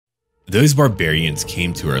Those barbarians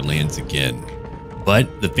came to our lands again,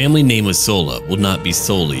 but the family name of Sulla will not be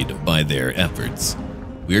sullied by their efforts.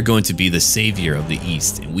 We are going to be the savior of the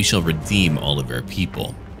East, and we shall redeem all of our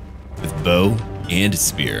people with bow and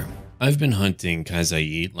spear. I've been hunting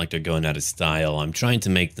KHUZAIT like they're going out of style. I'm trying to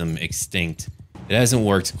make them extinct. It hasn't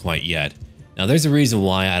worked quite yet. Now there's a reason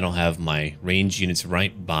why I don't have my range units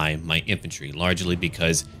right by my infantry, largely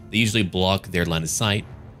because they usually block their line of sight.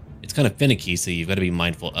 It's kind of finicky, so you've got to be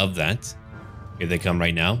mindful of that. Here they come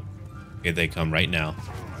right now. Here they come right now.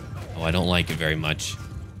 Oh, I don't like it very much.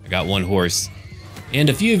 I got one horse. And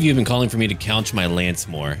a few of you have been calling for me to couch my lance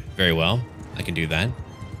more. Very well, I can do that.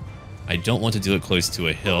 I don't want to do it close to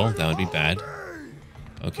a hill. That would be bad.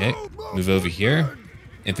 Okay, move over here.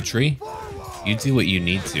 Infantry, you do what you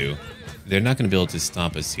need to. They're not going to be able to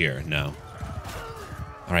stop us here, no.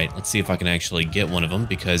 Alright, let's see if I can actually get one of them,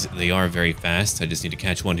 because they are very fast. I just need to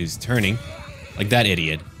catch one who's turning. Like that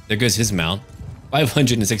idiot. There goes his mount.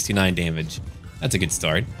 569 damage. That's a good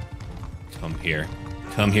start. Come here.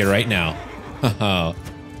 Come here right now. A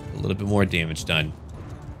little bit more damage done.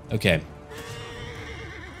 Okay.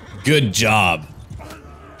 Good job.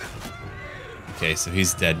 Okay, so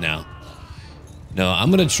he's dead now. No,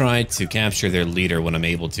 I'm going to try to capture their leader when I'm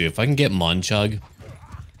able to. If I can get Monchug,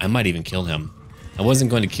 I might even kill him. I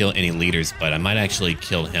wasn't going to kill any leaders, but I might actually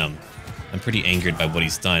kill him. I'm pretty angered by what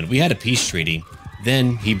he's done. We had a peace treaty,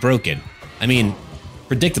 then he broke it. I mean,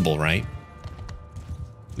 predictable, right?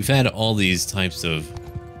 We've had all these types of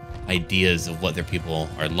ideas of what their people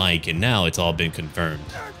are like, and now it's all been confirmed.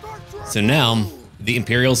 So now, the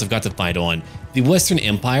Imperials have got to fight on. The Western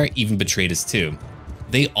Empire even betrayed us too.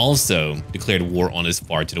 They also declared war on us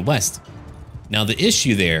far to the west. Now the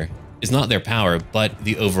issue there is not their power, but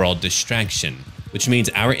the overall distraction, which means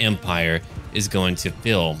our empire is going to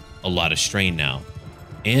feel a lot of strain now.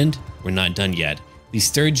 And we're not done yet. The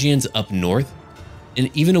Sturgians up north,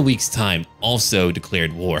 in even a week's time, also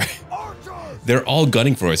declared war. They're all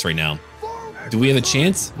gunning for us right now. Do we have a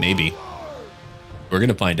chance? Maybe. We're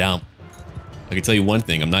gonna find out. I can tell you one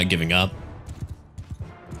thing, I'm not giving up.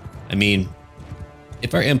 I mean,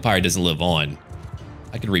 if our empire doesn't live on,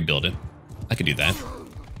 I could rebuild it. I could do that.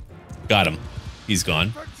 Got him. He's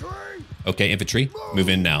gone. Okay, infantry, move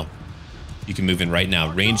in now. You can move in right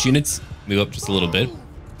now. Range units, move up just a little bit.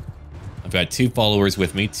 I've got 2 followers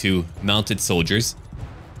with me, 2 mounted soldiers.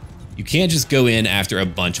 You can't just go in after a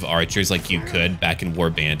bunch of archers like you could back in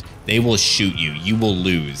Warband. They will shoot you. You will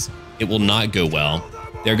lose. It will not go well.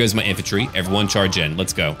 There goes my infantry. Everyone charge in.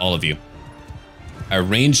 Let's go, all of you. Our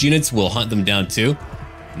range units will hunt them down too.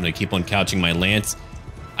 I'm going to keep on couching my lance.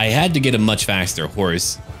 I had to get a much faster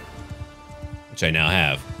horse, which I now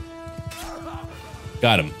have.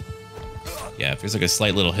 Got him. Yeah, if there's like a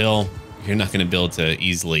slight little hill, you're not going to be able to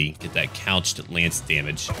easily get that couched lance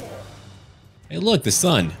damage. Hey, look, the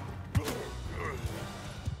sun.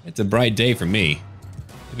 It's a bright day for me.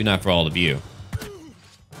 Maybe not for all of you.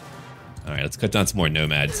 All right, let's cut down some more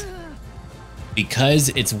nomads. Because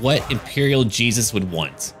it's what Imperial Jesus would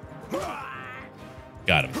want.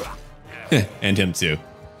 Got him. And him too.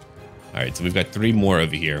 Alright, so we've got 3 more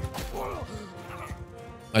over here.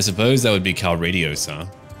 I suppose that would be Calradios, huh?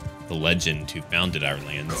 The legend who founded our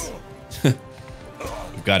lands.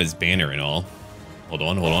 We've got his banner and all. Hold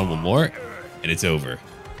on, one more. And it's over.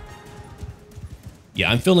 Yeah,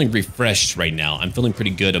 I'm feeling refreshed right now. I'm feeling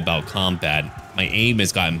pretty good about combat. My aim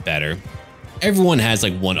has gotten better. Everyone has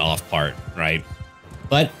like one off part, right?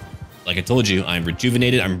 But like I told you, I'm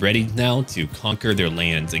rejuvenated. I'm ready now to conquer their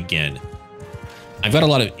lands again. I've got a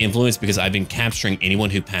lot of influence because I've been capturing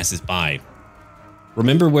anyone who passes by.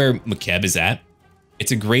 Remember where Mekeb is at?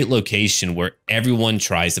 It's a great location where everyone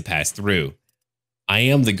tries to pass through. I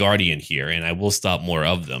am the guardian here, and I will stop more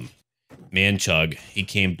of them. Manchug, he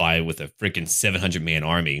came by with a freaking 700-man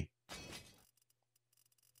army.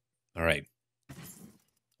 All right.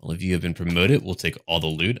 All of you have been promoted. We'll take all the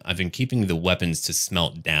loot. I've been keeping the weapons to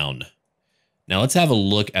smelt down. Now let's have a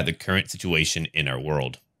look at the current situation in our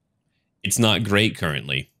world. It's not great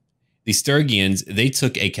currently. The Sturgians, they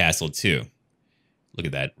took a castle too. Look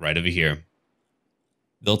at that, right over here.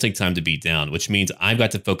 They'll take time to beat down, which means I've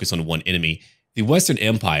got to focus on one enemy. The Western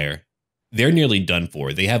Empire, they're nearly done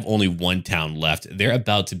for. They have only 1 town left. They're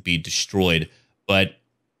about to be destroyed, but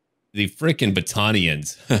the frickin'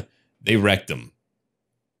 Battanians, they wrecked them.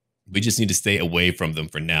 We just need to stay away from them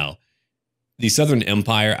for now. The Southern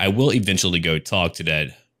Empire, I will eventually go talk to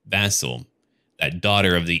that vassal, that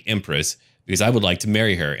daughter of the Empress, because I would like to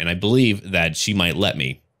marry her, and I believe that she might let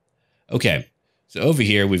me. Okay, so over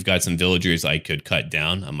here, we've got some villagers I could cut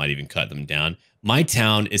down. I might even cut them down. My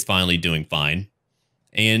town is finally doing fine.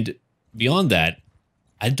 And beyond that,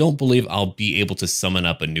 I don't believe I'll be able to summon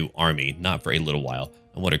up a new army, not for a little while.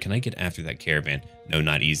 I wonder, can I get after that caravan? No,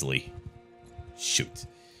 not easily. Shoot.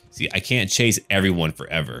 See, I can't chase everyone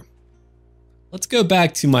forever. Let's go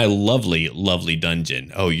back to my lovely, lovely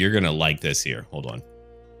dungeon. Oh, you're going to like this here. Hold on.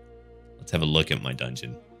 Let's have a look at my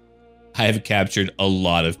dungeon. I have captured a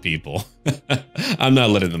lot of people. I'm not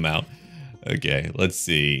letting them out. Okay, let's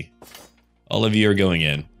see. All of you are going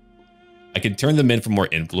in. I could turn them in for more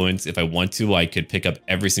influence. If I want to, I could pick up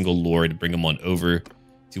every single lord, bring them on over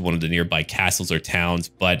to one of the nearby castles or towns,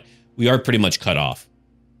 but we are pretty much cut off.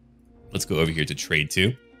 Let's go over here to trade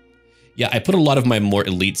too. Yeah, I put a lot of my more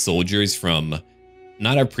elite soldiers from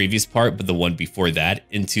not our previous part, but the one before that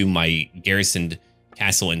into my garrisoned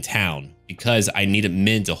castle and town because I needed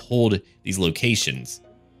men to hold these locations.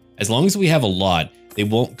 As long as we have a lot, they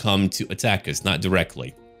won't come to attack us, not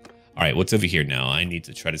directly. All right, what's over here now? I need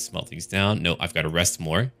to try to smelt things down. No, I've got to rest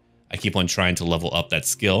more. I keep on trying to level up that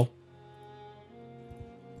skill.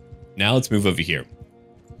 Now let's move over here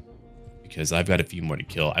because I've got a few more to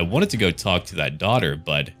kill. I wanted to go talk to that daughter,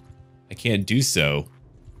 but I can't do so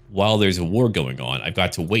while there's a war going on. I've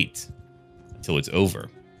got to wait until it's over.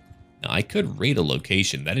 Now, I could raid a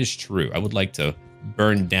location. That is true. I would like to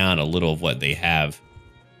burn down a little of what they have.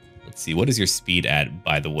 Let's see. What is your speed at,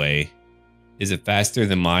 by the way? Is it faster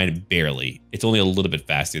than mine? Barely. It's only a little bit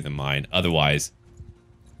faster than mine. Otherwise,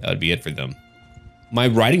 that would be it for them. My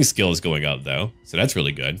riding skill is going up, though, so that's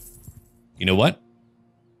really good. You know what?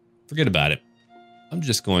 Forget about it. I'm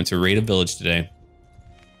just going to raid a village today.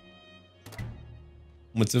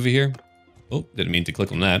 What's over here? Oh, didn't mean to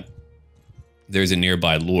click on that. There's a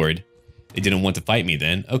nearby lord. They didn't want to fight me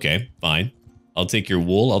then. Okay, fine. I'll take your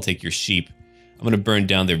wool. I'll take your sheep. I'm going to burn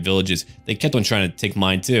down their villages. They kept on trying to take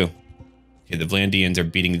mine too. Okay, the Vlandians are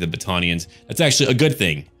beating the Battanians. That's actually a good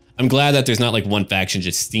thing. I'm glad that there's not like one faction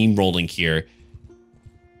just steamrolling here.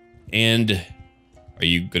 And are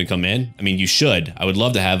you going to come in? I mean, you should. I would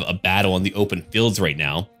love to have a battle on the open fields right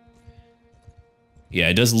now. Yeah,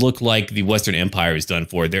 it does look like the Western Empire is done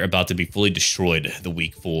for. They're about to be fully destroyed, the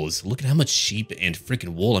weak fools. Look at how much sheep and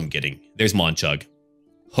freaking wool I'm getting. There's Monchug.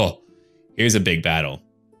 Huh. Here's a big battle.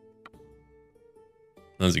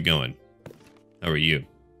 How's it going? How are you?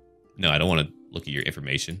 No, I don't want to look at your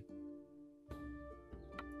information.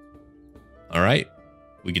 All right.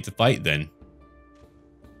 We get to fight then.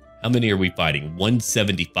 How many are we fighting?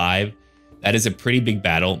 175. That is a pretty big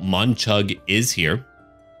battle. Monchug is here.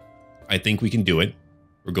 I think we can do it.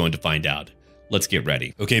 We're going to find out. Let's get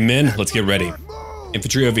ready. Okay, men, let's get ready.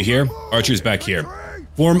 Infantry over here, archers back here.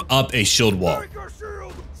 Form up a shield wall.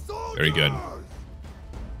 Very good.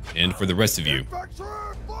 And for the rest of you,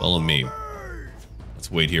 follow me.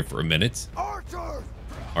 Let's wait here for a minute.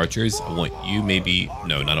 Archers, I want you maybe,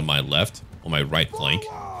 no, not on my left, on my right flank.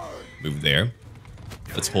 Move there.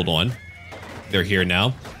 Let's hold on. They're here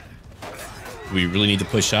now. Do we really need to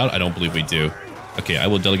push out? I don't believe we do. Okay, I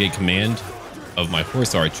will delegate command of my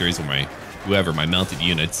horse archers or my whoever, my mounted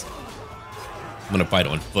units. I'm gonna fight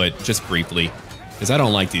on foot just briefly because I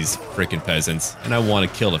don't like these frickin' peasants and I want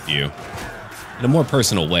to kill a few. In a more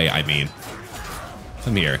personal way, I mean.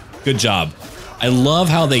 Come here. Good job. I love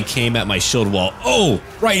how they came at my shield wall. Oh,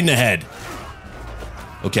 right in the head.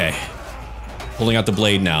 Okay. Pulling out the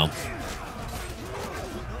blade now.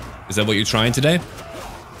 Is that what you're trying today?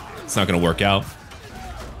 It's not gonna work out.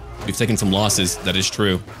 We've taken some losses, that is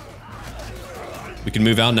true. We can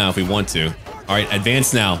move out now if we want to. All right,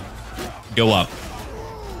 advance now. Go up.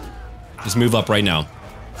 Just move up right now.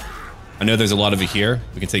 I know there's a lot of it here.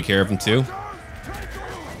 We can take care of them too.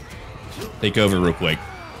 Take over real quick.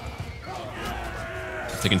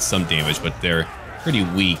 They're taking some damage, but they're pretty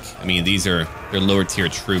weak. I mean, they're lower tier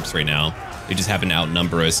troops right now. They just happen to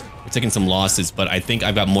outnumber us. We're taking some losses, but I think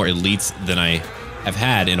I've got more elites than I have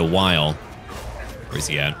had in a while. Where's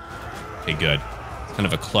he at? Okay, good. It's kind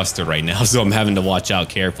of a cluster right now, so I'm having to watch out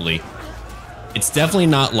carefully. It's definitely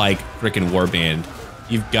not like frickin' Warband.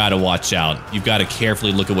 You've got to watch out. You've got to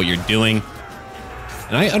carefully look at what you're doing.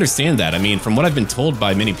 And I understand that. I mean, from what I've been told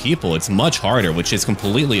by many people, it's much harder, which is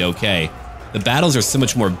completely okay. The battles are so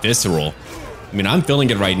much more visceral. I mean, I'm feeling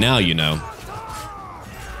it right now, you know.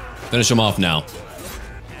 Finish them off now.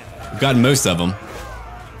 We've gotten most of them.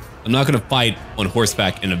 I'm not going to fight on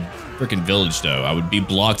horseback in a freaking village, though. I would be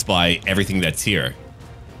blocked by everything that's here.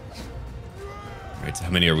 All right, so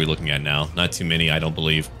how many are we looking at now? Not too many, I don't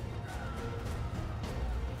believe.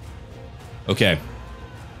 Okay.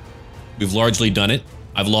 We've largely done it.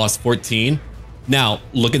 I've lost 14. Now,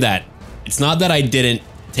 look at that. It's not that I didn't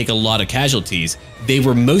take a lot of casualties. They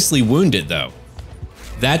were mostly wounded, though.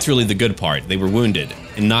 That's really the good part. They were wounded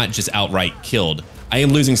and not just outright killed. I am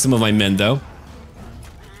losing some of my men, though.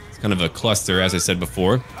 kind of a cluster, as I said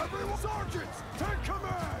before.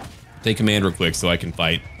 Take command real quick so I can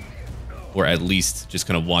fight. Or at least just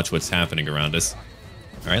kind of watch what's happening around us.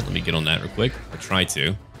 Alright, let me get on that real quick. Or try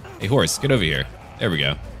to. Hey, horse, get over here. There we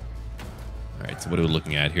go. Alright, so what are we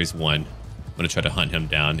looking at? Here's one. I'm going to try to hunt him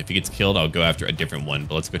down. If he gets killed, I'll go after a different one.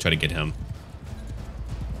 But let's go try to get him.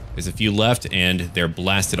 There's a few left, and they're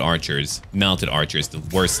blasted archers. Mounted archers. The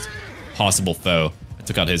worst possible foe. I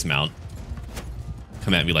took out his mount.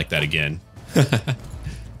 Come at me like that again.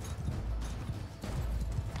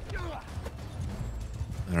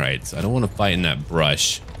 Alright, so I don't want to fight in that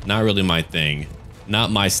brush. Not really my thing.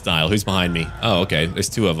 Not my style. Who's behind me? Oh, okay. There's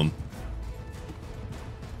two of them.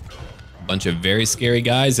 A bunch of very scary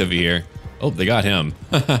guys over here. Oh, they got him.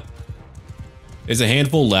 There's a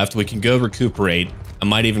handful left. We can go recuperate. I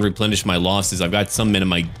might even replenish my losses. I've got some men in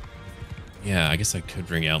my... Yeah, I guess I could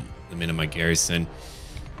bring out the men in my garrison.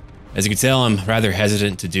 As you can tell, I'm rather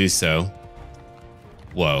hesitant to do so.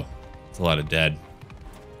 Whoa. That's a lot of dead.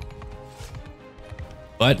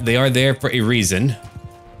 But they are there for a reason.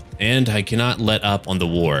 And I cannot let up on the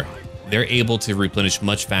war. They're able to replenish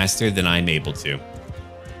much faster than I'm able to.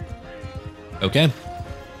 Okay.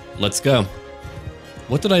 Let's go.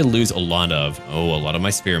 What did I lose a lot of? Oh, a lot of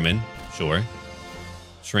my spearmen. Sure.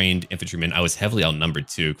 Trained infantrymen. I was heavily outnumbered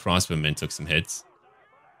too. Crossbowmen took some hits.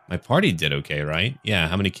 My party did okay, right? Yeah,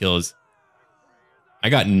 how many kills? I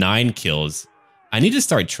got 9 kills. I need to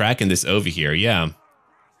start tracking this over here, yeah.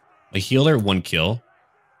 My healer, 1 kill.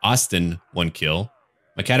 Austin, 1 kill.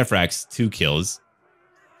 My cataphracts, 2 kills.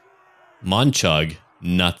 Monchug,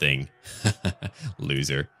 nothing.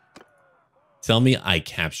 Loser. Tell me I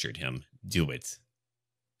captured him. Do it.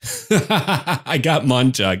 I got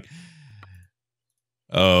Monchug.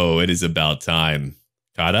 Oh, it is about time.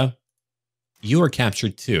 Kata, you are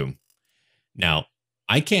captured too. Now,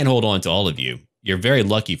 I can't hold on to all of you. You're very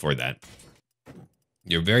lucky for that.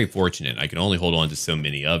 You're very fortunate. I can only hold on to so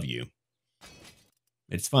many of you.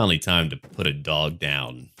 It's finally time to put a dog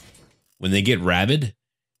down. When they get rabid,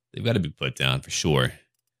 they've got to be put down for sure.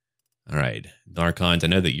 All right, Narcons, I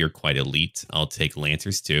know that you're quite elite. I'll take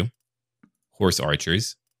Lancers too. Horse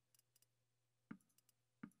Archers.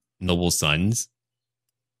 Noble Sons.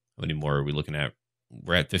 How many more are we looking at?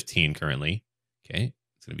 We're at 15 currently. Okay,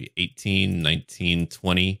 it's going to be 18, 19,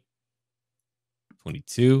 20,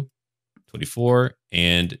 22, 24,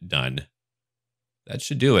 and done. That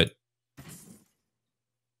should do it.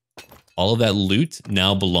 All of that loot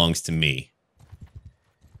now belongs to me.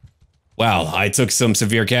 Wow, I took some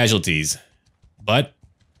severe casualties, but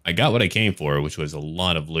I got what I came for, which was a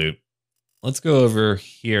lot of loot. Let's go over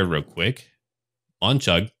here real quick.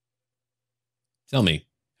 Monchug, tell me,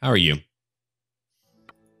 how are you?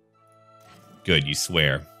 Good, you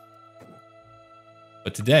swear.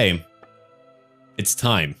 But today, it's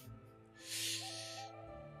time.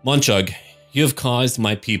 Monchug, you have caused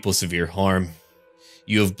my people severe harm.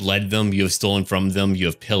 You have bled them, you have stolen from them, you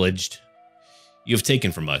have pillaged. You have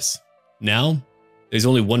taken from us. Now, there's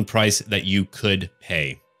only one price that you could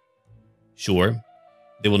pay. Sure,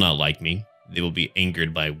 they will not like me. They will be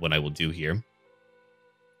angered by what I will do here.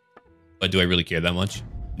 But do I really care that much?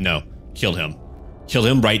 No. Kill him. Kill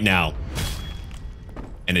him right now.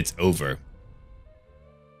 And it's over.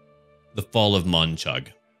 The fall of Monchug.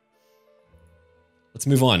 Let's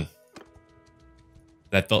move on.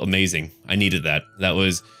 That felt amazing. I needed that. That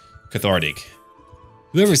was cathartic.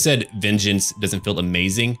 Whoever said vengeance doesn't feel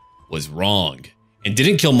amazing was wrong and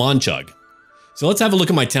didn't kill Monchug. So let's have a look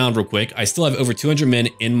at my town real quick. I still have over 200 men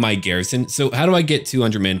in my garrison. So how do I get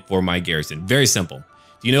 200 men for my garrison? Very simple.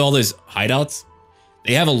 Do you know all those hideouts?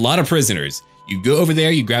 They have a lot of prisoners. You go over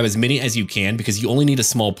there, you grab as many as you can because you only need a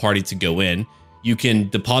small party to go in. You can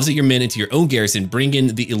deposit your men into your own garrison, bring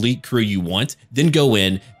in the elite crew you want, then go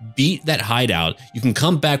in, beat that hideout. You can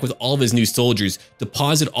come back with all of his new soldiers,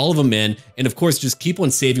 deposit all of them in, and of course, just keep on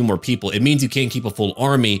saving more people. It means you can't keep a full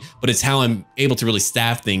army, but it's how I'm able to really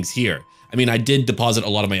staff things here. I mean, I did deposit a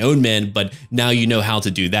lot of my own men, but now you know how to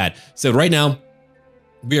do that. So right now,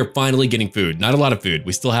 we are finally getting food. Not a lot of food.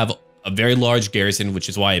 We still have a very large garrison, which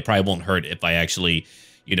is why it probably won't hurt if I actually,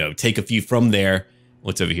 you know, take a few from there.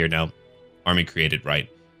 What's over here now? Army created, right?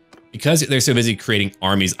 Because they're so busy creating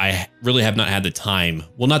armies, I really have not had the time.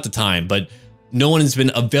 Well, not the time, but no one has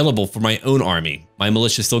been available for my own army. My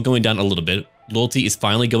militia is still going down a little bit. Loyalty is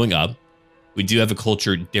finally going up. We do have a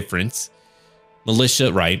culture difference.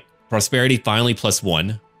 Militia, right? Prosperity finally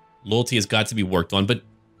 +1. Loyalty has got to be worked on, but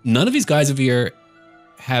none of these guys over here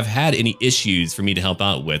have had any issues for me to help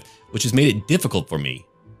out with, which has made it difficult for me.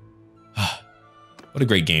 What a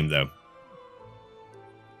great game, though.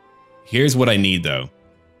 Here's what I need, though.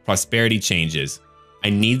 Prosperity changes. I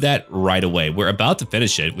need that right away. We're about to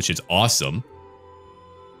finish it, which is awesome.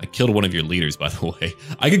 I killed one of your leaders, by the way.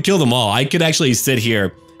 I could kill them all. I could actually sit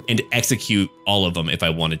here and execute all of them if I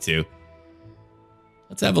wanted to.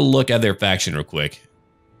 Let's have a look at their faction real quick.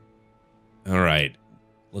 All right.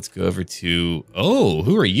 Let's go over to... Oh,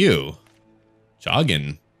 who are you?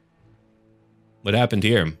 Joggin. What happened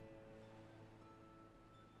here?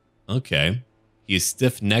 Okay. He is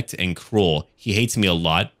stiff-necked and cruel. He hates me a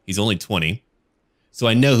lot. He's only 20. So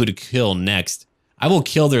I know who to kill next. I will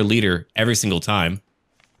kill their leader every single time.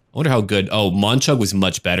 I wonder how good... Oh, Monchug was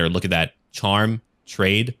much better. Look at that. Charm,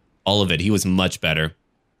 trade, all of it. He was much better.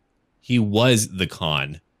 He was the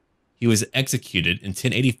Khan. He was executed in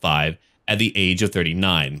 1085 at the age of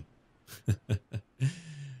 39.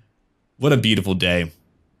 What a beautiful day.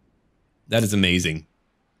 That is amazing.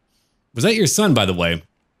 Was that your son, by the way?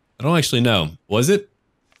 I don't actually know. Was it?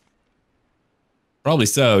 Probably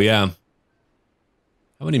so, yeah.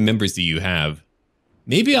 How many members do you have?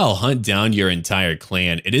 Maybe I'll hunt down your entire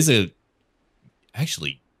clan. It is a...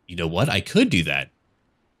 Actually, you know what? I could do that.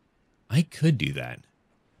 I could do that.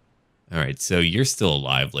 All right, so you're still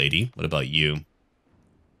alive, lady. What about you?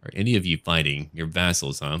 Are any of you fighting? You're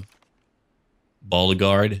vassals, huh?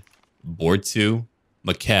 Balagard, Bortu,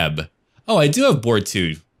 Makeb. Oh, I do have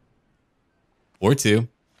Bortu. Bortu.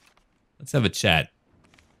 Let's have a chat.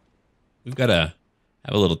 We've got to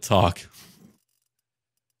have a little talk.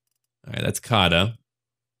 All right, that's Kata.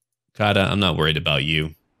 Kata, I'm not worried about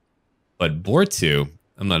you. But Bortu,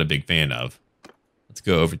 I'm not a big fan of. Let's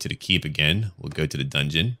go over to the keep again. We'll go to the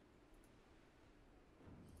dungeon.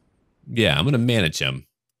 Yeah, I'm going to manage him.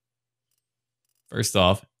 First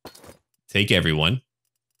off, take everyone.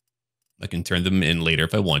 I can turn them in later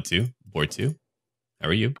if I want to. Bortu, how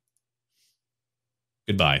are you?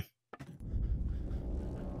 Goodbye.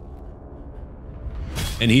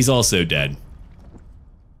 And he's also dead.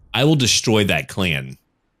 I will destroy that clan.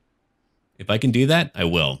 If I can do that, I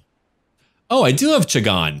will. Oh, I do have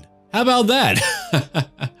Chagan. How about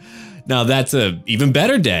that? Now that's a even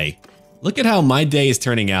better day. Look at how my day is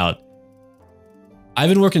turning out. I've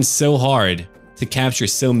been working so hard to capture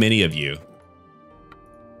so many of you.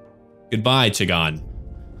 Goodbye, Chagan.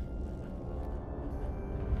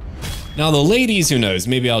 Now the ladies, who knows?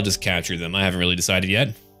 Maybe I'll just capture them. I haven't really decided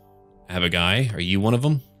yet. I have a guy. Are you one of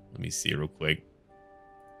them? Let me see real quick.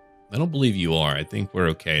 I don't believe you are. I think we're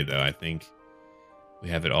okay, though. I think we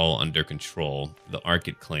have it all under control. The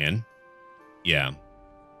Arkit clan. Yeah.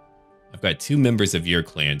 I've got 2 members of your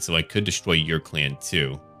clan, so I could destroy your clan,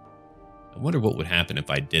 too. I wonder what would happen if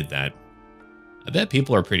I did that. I bet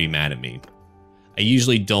people are pretty mad at me. I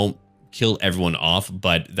usually don't kill everyone off,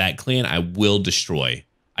 but that clan I will destroy.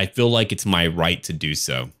 I feel like it's my right to do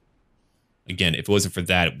so. Again, if it wasn't for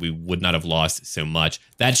that, we would not have lost so much.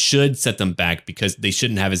 That should set them back because they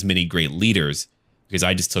shouldn't have as many great leaders because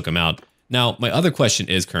I just took them out. Now, my other question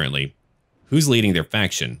is currently, who's leading their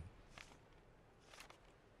faction?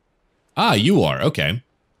 Ah, you are. Okay.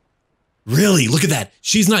 Really? Look at that.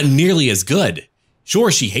 She's not nearly as good.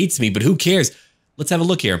 Sure, she hates me, but who cares? Let's have a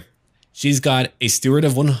look here. She's got a steward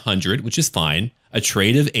of 100, which is fine, a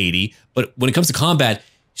trade of 80, but when it comes to combat,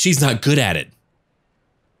 she's not good at it.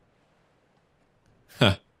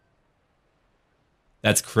 Huh.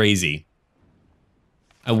 That's crazy.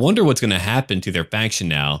 I wonder what's going to happen to their faction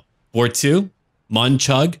now. Bortu,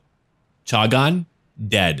 Monchug, Chagan,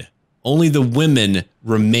 dead. Only the women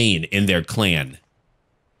remain in their clan.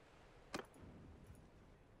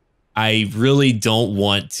 I really don't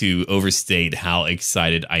want to overstate how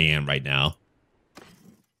excited I am right now.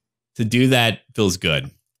 To do that feels good.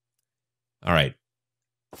 All right.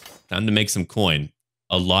 Time to make some coin.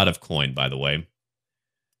 A lot of coin, by the way.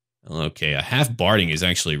 Okay, a half barding is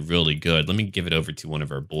actually really good. Let me give it over to one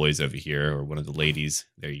of our boys over here, or one of the ladies.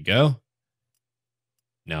 There you go.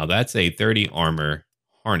 Now that's a 30 armor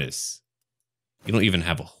harness. You don't even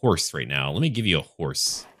have a horse right now. Let me give you a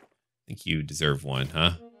horse. I think you deserve one,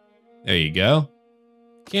 huh? There you go.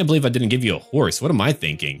 Can't believe I didn't give you a horse. What am I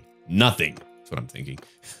thinking? Nothing. That's what I'm thinking.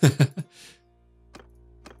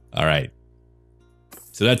 All right.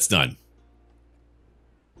 So that's done.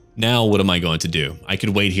 Now what am I going to do? I could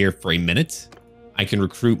wait here for a minute. I can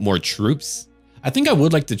recruit more troops. I think I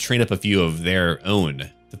would like to train up a few of their own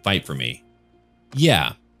to fight for me.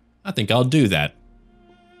 Yeah, I think I'll do that.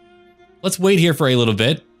 Let's wait here for a little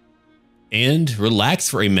bit and relax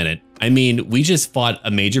for a minute. I mean, we just fought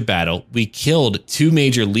a major battle. We killed 2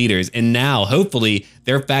 major leaders, and now hopefully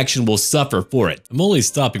their faction will suffer for it. I'm only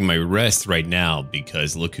stopping my rest right now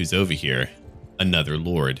because look who's over here. Another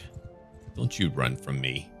lord. Don't you run from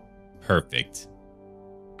me. Perfect.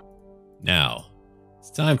 Now, It's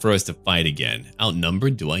time for us to fight again.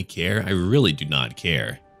 Outnumbered? Do I care? I really do not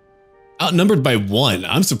care. Outnumbered by 1.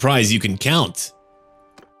 I'm surprised you can count.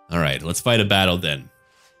 Alright, let's fight a battle then.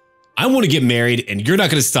 I want to get married, and you're not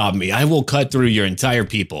going to stop me. I will cut through your entire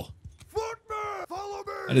people.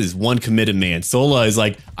 That is one committed man. Sulla is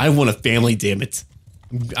like, I want a family, damn it.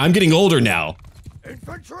 I'm getting older now.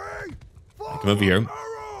 Infantry, come over here.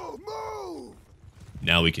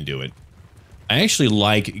 Now we can do it. I actually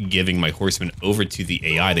like giving my horsemen over to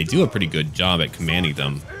the AI. They do a pretty good job at commanding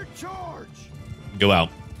them. Go out.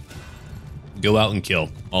 Go out and kill,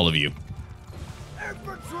 all of you.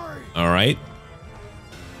 Alright.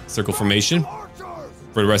 Circle formation.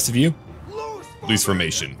 For the rest of you, loose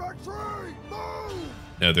formation.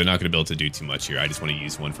 No, they're not going to be able to do too much here. I just want to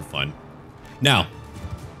use one for fun. Now,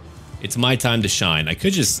 it's my time to shine. I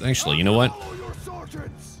could just, actually, you know what?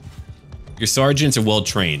 Your sergeants are well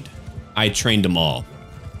trained. I trained them all.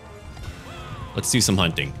 Let's do some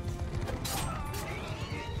hunting.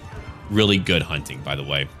 Really good hunting, by the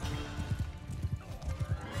way.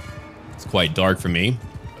 It's quite dark for me,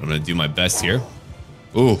 but I'm going to do my best here.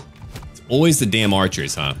 Ooh, it's always the damn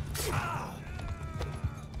archers, huh?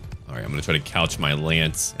 Alright, I'm going to try to couch my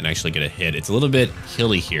lance and actually get a hit. It's a little bit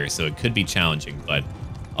hilly here, so it could be challenging, but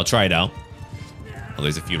I'll try it out. Oh,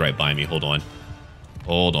 there's a few right by me. Hold on.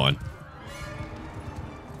 Hold on.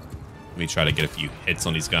 Let me try to get a few hits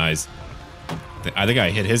on these guys. I think I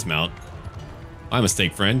hit his mount. My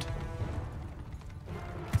mistake, friend.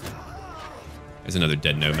 There's another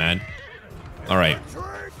dead nomad. Alright.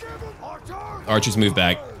 Archers move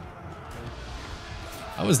back.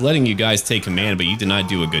 I was letting you guys take command, but you did not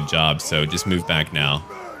do a good job, so just move back now.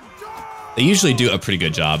 They usually do a pretty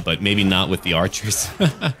good job, but maybe not with the archers.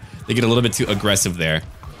 They get a little bit too aggressive there.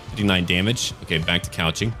 59 damage. Okay, back to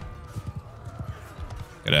couching.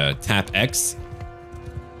 Gotta tap X.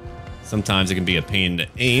 Sometimes it can be a pain to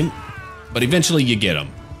aim, but eventually you get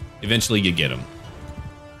them. Eventually you get them.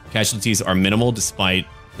 Casualties are minimal despite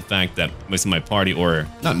the fact that most of my party, or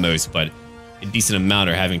not most, but a decent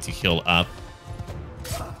amount are having to heal up.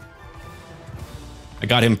 I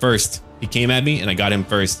got him first. He came at me and I got him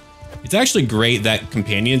first. It's actually great that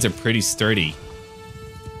companions are pretty sturdy.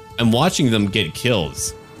 I'm watching them get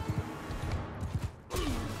kills.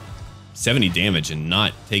 70 damage and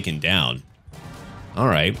not taken down.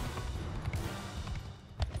 Alright.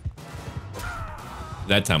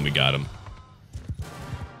 That time we got him.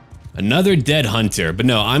 Another dead hunter. But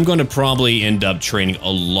no, I'm going to probably end up training a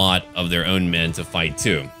lot of their own men to fight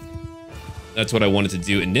too. That's what I wanted to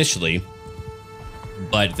do initially.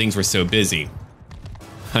 But things were so busy.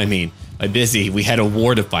 I mean, by busy, we had a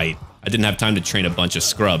war to fight. I didn't have time to train a bunch of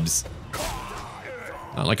scrubs.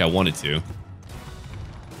 Not like I wanted to.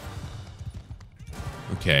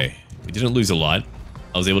 Okay, we didn't lose a lot.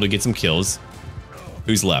 I was able to get some kills.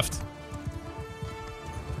 Who's left?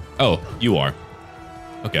 Oh, you are.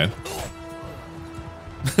 Okay.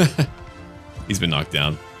 He's been knocked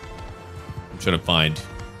down. I'm trying to find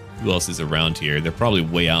who else is around here. They're probably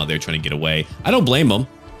way out there trying to get away. I don't blame them.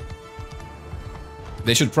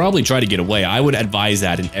 They should probably try to get away. I would advise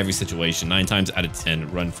that in every situation. 9 times out of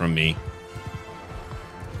 10, run from me.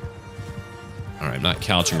 Alright, I'm not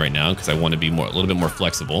couching right now because I want to be a little bit more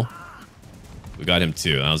flexible. We got him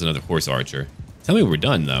too. That was another horse archer. Tell me we're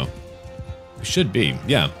done though. We should be.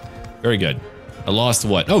 Yeah, very good. I lost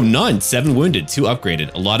what? Oh, none. 7 wounded, 2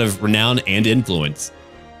 upgraded. A lot of renown and influence.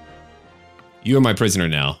 You are my prisoner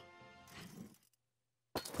now.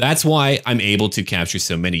 That's why I'm able to capture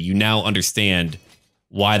so many. You now understand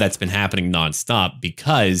why that's been happening nonstop,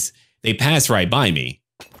 because they pass right by me.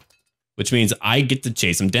 Which means I get to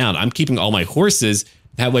chase them down. I'm keeping all my horses.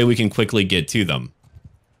 That way we can quickly get to them.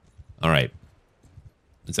 Alright.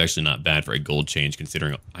 It's actually not bad for a gold change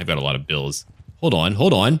considering I've got a lot of bills. Hold on,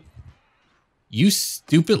 hold on. You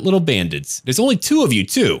stupid little bandits. There's only 2 of you,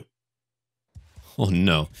 too. Oh,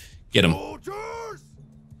 no. Get him.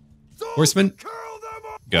 Horseman,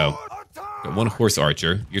 go. Got 1 horse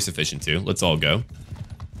archer. You're sufficient, too. Let's all go.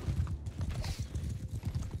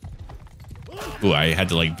 Ooh, I had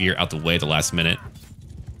to, like, veer out the way at the last minute.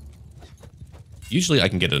 Usually I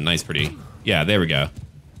can get a nice, pretty... Yeah, there we go.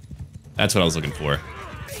 That's what I was looking for.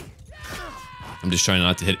 I'm just trying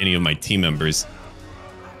not to hit any of my team members.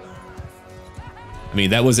 I mean,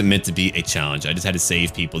 that wasn't meant to be a challenge. I just had to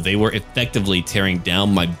save people. They were effectively tearing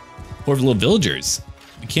down my poor little villagers.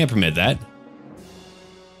 We can't permit that.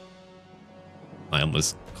 I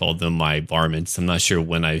almost called them my varmints. I'm not sure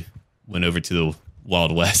when I went over to the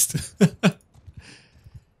Wild West.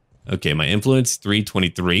 Okay, my influence,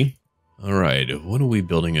 323. All right, what are we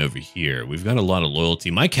building over here? We've got a lot of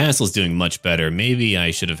loyalty. My castle's doing much better. Maybe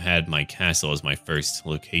I should have had my castle as my first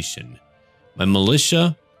location. My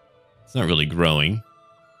militia, it's not really growing.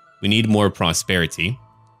 We need more prosperity.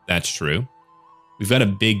 That's true. We've got a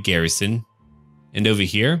big garrison. And over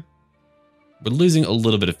here, we're losing a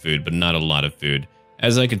little bit of food, but not a lot of food.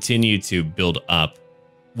 As I continue to build up,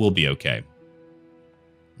 we'll be okay.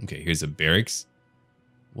 Okay, here's a barracks.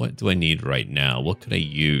 What do I need right now? What could I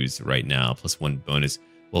use right now? +1 bonus.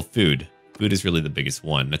 Well, food. Food is really the biggest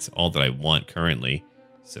one. That's all that I want currently.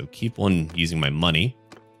 So keep on using my money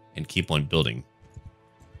and keep on building.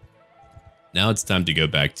 Now it's time to go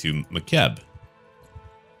back to Makeb.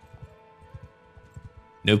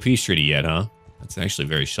 No peace treaty yet, huh? That's actually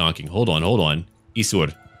very shocking. Hold on.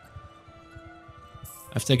 Isur.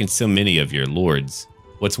 I've taken so many of your lords.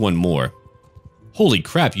 What's one more? Holy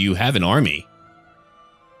crap, you have an army.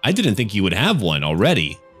 I didn't think you would have one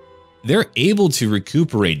already. They're able to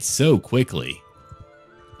recuperate so quickly.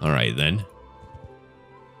 Alright then.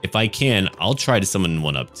 If I can, I'll try to summon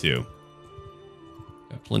one up too.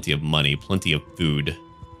 Got plenty of money, plenty of food.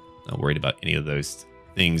 Not worried about any of those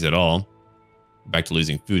things at all. Back to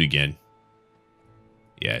losing food again.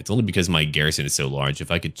 Yeah, it's only because my garrison is so large. If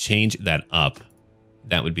I could change that up,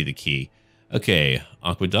 that would be the key. Okay,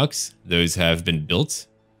 aqueducts. Those have been built.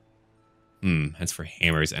 That's for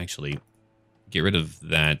hammers, actually. Get rid of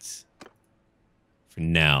that for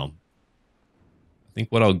now. I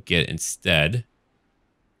think what I'll get instead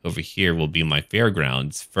over here will be my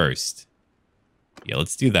fairgrounds first. Yeah,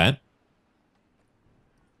 let's do that.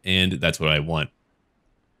 And that's what I want.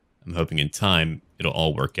 I'm hoping in time it'll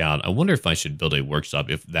all work out. I wonder if I should build a workshop,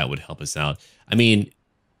 if that would help us out. I mean,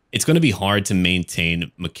 it's going to be hard to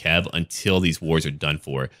maintain Makeb until these wars are done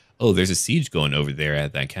for. Oh, there's a siege going over there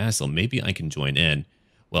at that castle. Maybe I can join in.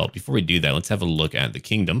 Well, before we do that, let's have a look at the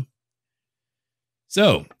kingdom.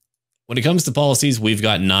 So, when it comes to policies, we've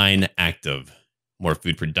got 9 active. More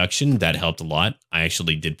food production, that helped a lot. I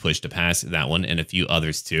actually did push to pass that one and a few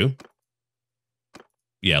others too.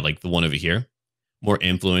 Yeah, like the one over here. More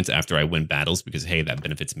influence after I win battles because, hey, that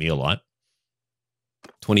benefits me a lot.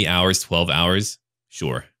 20 hours, 12 hours,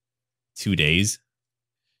 sure. 2 days.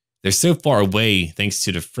 They're so far away thanks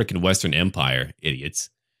to the frickin' Western Empire,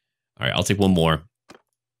 idiots. All right, I'll take one more.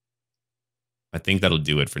 I think that'll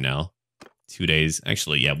do it for now. 2 days.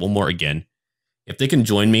 Actually, yeah, one more again. If they can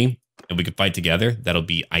join me and we can fight together, that'll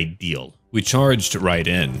be ideal. We charged right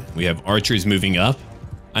in. We have archers moving up.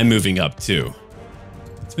 I'm moving up too.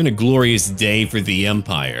 It's been a glorious day for the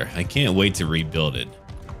Empire. I can't wait to rebuild it.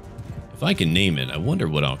 If I can name it, I wonder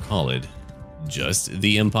what I'll call it. Just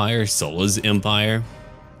the Empire? Sulla's Empire?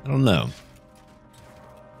 I don't know.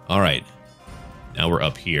 Alright. Now we're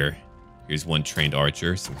up here. Here's one trained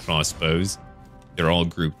archer, some crossbows. They're all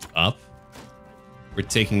grouped up. We're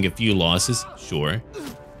taking a few losses, sure.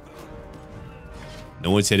 No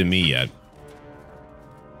one's hitting me yet.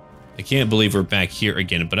 I can't believe we're back here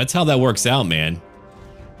again, but that's how that works out, man.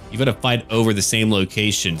 You've got to fight over the same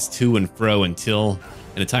locations to and fro until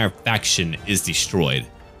an entire faction is destroyed.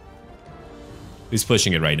 Who's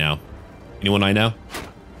pushing it right now? Anyone I know?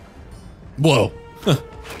 Whoa. That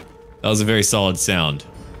was a very solid sound.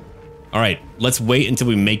 Alright, let's wait until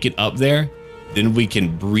we make it up there. Then we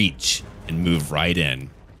can breach and move right in.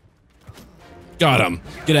 Got him.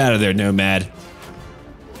 Get out of there, Nomad.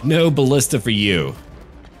 No ballista for you.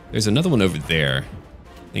 There's another one over there.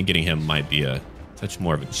 I think getting him might be a touch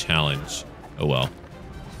more of a challenge. Oh well.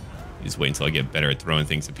 Just wait until I get better at throwing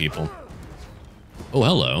things at people. Oh,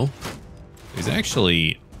 hello. There's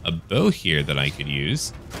actually a bow here that I could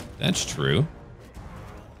use. That's true.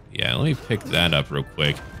 Yeah, let me pick that up real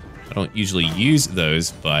quick. I don't usually use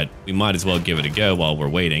those, but we might as well give it a go while we're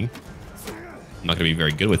waiting. I'm not going to be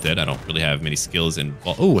very good with it. I don't really have many skills in...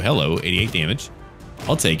 Oh, hello. 88 damage.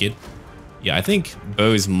 I'll take it. Yeah, I think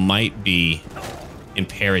bows might be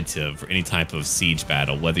imperative for any type of siege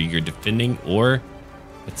battle, whether you're defending or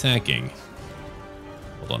attacking.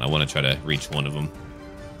 Hold on, I want to try to reach one of them.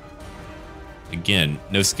 Again,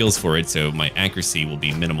 no skills for it, so my accuracy will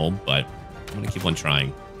be minimal, but I'm going to keep on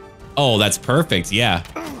trying. Oh, that's perfect, yeah.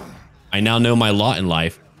 I now know my lot in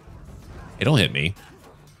life. Hey, don't hit me.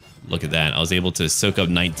 Look at that. I was able to soak up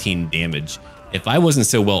 19 damage. If I wasn't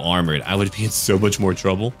so well armored, I would be in so much more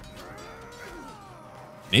trouble.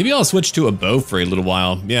 Maybe I'll switch to a bow for a little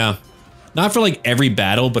while. Yeah. Not for like every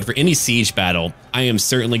battle, but for any siege battle, I am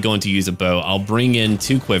certainly going to use a bow. I'll bring in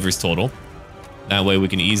 2 quivers total. That way we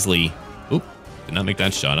can easily... Oop, did not make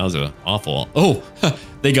that shot. That was an awful... Oh,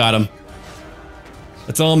 they got him.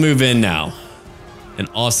 Let's all move in now. An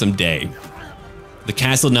awesome day. The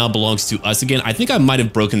castle now belongs to us again. I think I might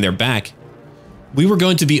have broken their back. We were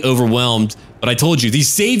going to be overwhelmed, but I told you, the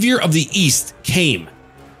savior of the East came.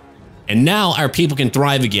 And now our people can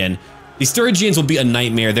thrive again. The Sturgians will be a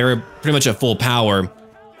nightmare. They're pretty much at full power.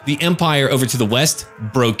 The empire over to the west,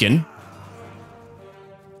 broken.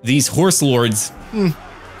 These horse lords,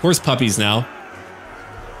 horse puppies now.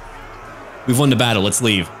 We've won the battle. Let's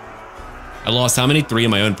leave. I lost how many? 3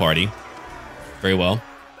 in my own party. Very well.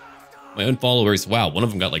 My own followers. Wow, one of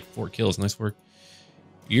them got like 4 kills. Nice work.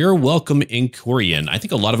 You're welcome in Korean. I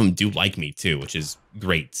think a lot of them do like me too, which is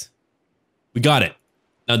great. We got it.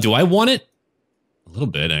 Now, do I want it? A little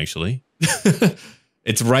bit, actually.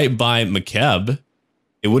 It's right by McKeb.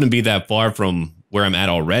 It wouldn't be that far from where I'm at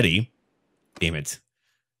already. Damn it.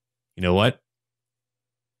 You know what?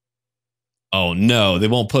 Oh, no. They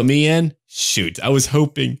won't put me in? Shoot. I was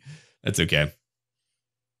hoping. That's okay.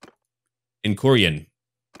 In Korean.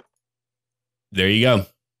 There you go.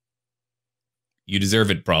 You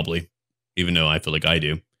deserve it, probably. Even though I feel like I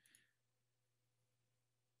do.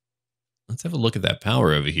 Let's have a look at that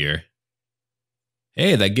power over here.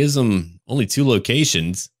 Hey, that gives them only 2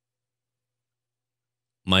 locations.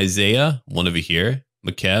 Myzea, one over here.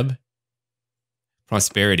 McKeb.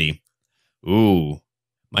 Prosperity. Ooh.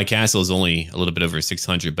 My castle is only a little bit over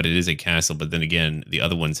 600, but it is a castle. But then again, the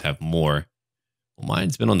other ones have more. Well,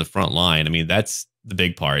 mine's been on the front line. I mean, that's the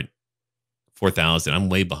big part. 4,000. I'm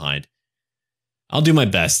way behind. I'll do my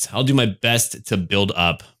best. I'll do my best to build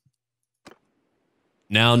up.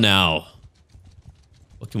 Now.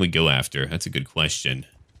 What can we go after? That's a good question.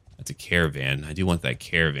 That's a caravan. I do want that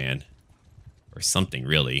caravan. Or something,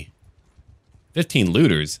 really. 15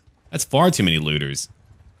 looters. That's far too many looters.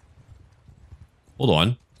 Hold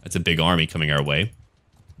on. That's a big army coming our way.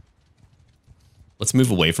 Let's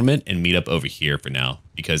move away from it and meet up over here for now.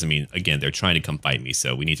 Because, I mean, again, they're trying to come fight me,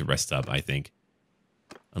 so we need to rest up, I think.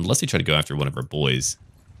 Unless they try to go after one of our boys.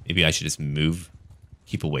 Maybe I should just move,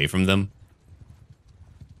 keep away from them.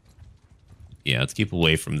 Yeah, let's keep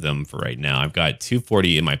away from them for right now. I've got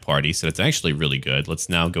 240 in my party, so that's actually really good. Let's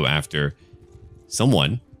now go after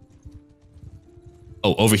someone.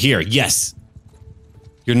 Oh, over here. Yes.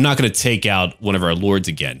 You're not going to take out one of our lords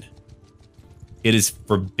again. It is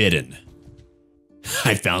forbidden.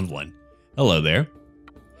 I found one. Hello there.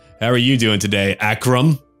 How are you doing today,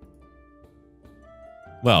 Akram?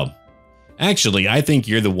 Well, actually, I think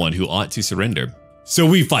you're the one who ought to surrender. So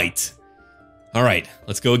we fight. All right,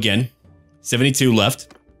 let's go again. 72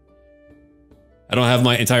 left. I don't have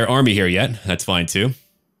my entire army here yet. That's fine, too.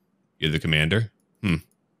 You're the commander.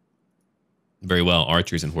 Very well.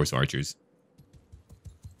 Archers and horse archers.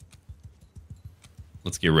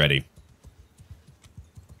 Let's get ready.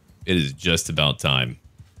 It is just about time.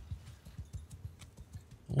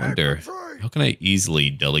 I wonder, how can I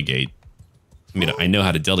easily delegate? I mean, I know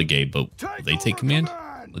how to delegate, but will they take command?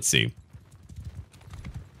 Let's see.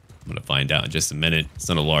 I'm going to find out in just a minute. It's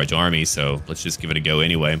not a large army, so let's just give it a go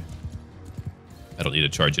anyway. I don't need to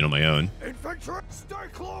charge in on my own.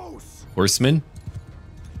 Horsemen,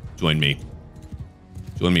 join me.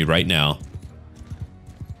 Join me right now.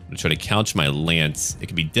 I'm going to try to couch my lance. It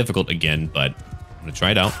can be difficult again, but I'm going to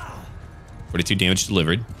try it out. 42 damage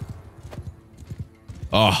delivered.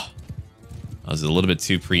 Oh, I was a little bit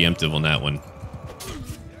too preemptive on that one.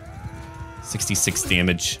 66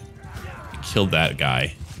 damage. I killed that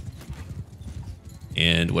guy.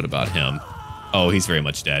 And what about him? Oh, he's very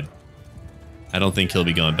much dead. I don't think he'll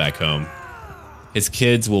be going back home. His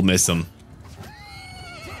kids will miss him.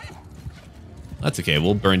 That's okay.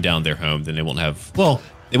 We'll burn down their home. Then they won't have... Well,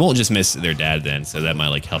 they won't just miss their dad then. So that might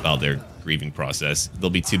like help out their grieving process. They'll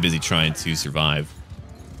be too busy trying to survive.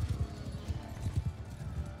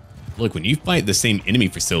 Look, when you fight the same enemy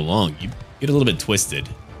for so long, you get a little bit twisted.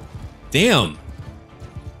 Damn!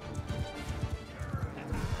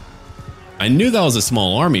 I knew that was a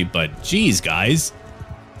small army, but geez, guys.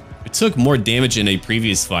 It took more damage in a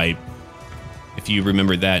previous fight. If you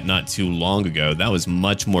remember that not too long ago, that was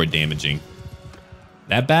much more damaging.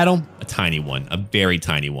 That battle, a tiny one, a very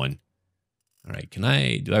tiny one. All right, do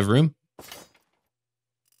I have room?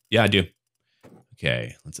 Yeah, I do.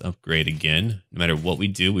 Okay, let's upgrade again. No matter what we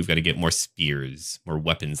do, we've got to get more spears, more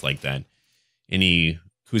weapons like that. Any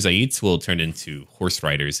KHUZAITs will turn into horse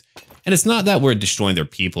riders. And it's not that we're destroying their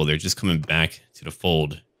people. They're just coming back to the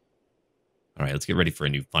fold. All right, let's get ready for a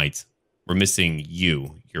new fight. We're missing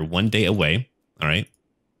you. You're 1 day away. All right.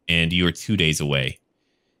 And you're 2 days away.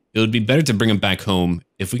 It would be better to bring them back home.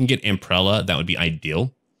 If we can get Amprella, that would be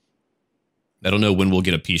ideal. I don't know when we'll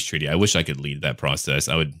get a peace treaty. I wish I could lead that process.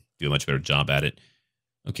 I would do a much better job at it.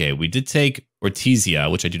 Okay, we did take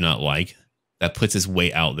Ortizia, which I do not like. That puts us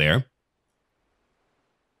way out there.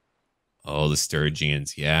 Oh, the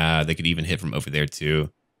Sturgians. Yeah, they could even hit from over there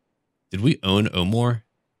too. Did we own Omor?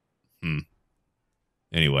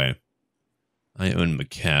 Anyway, I own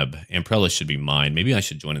McKeb. Amprella should be mine. Maybe I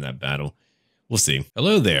should join in that battle. We'll see.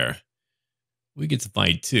 Hello there. We get to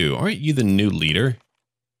fight too. Aren't you the new leader?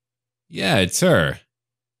 Yeah, it's her.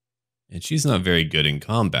 And she's not very good in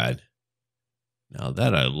combat. Now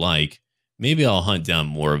that I like. Maybe I'll hunt down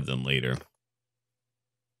more of them later.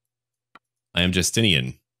 I am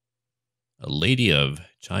Justinian, a lady of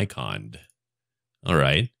Chikond.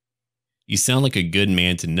 Alright. You sound like a good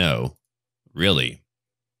man to know. Really?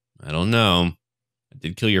 I don't know. I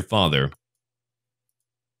did kill your father.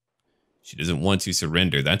 She doesn't want to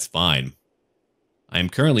surrender. That's fine. I am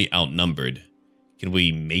currently outnumbered. Can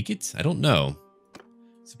we make it? I don't know.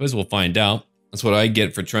 Suppose we'll find out. That's what I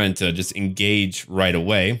get for trying to just engage right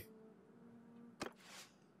away.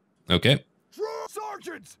 Okay.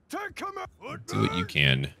 Sergeants, take command. Do what you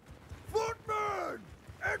can. Footmen,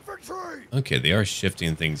 infantry. Okay, they are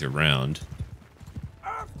shifting things around.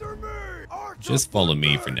 After me. Just follow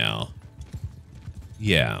me for now.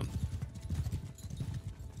 Yeah.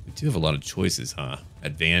 We do have a lot of choices, huh?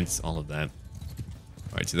 Advance, all of that.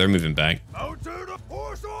 Alright, so they're moving back. Out to the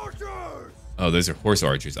horse archers. Oh, those are horse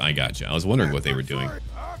archers. I gotcha. I was wondering what they were doing.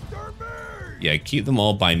 After me. Yeah, keep them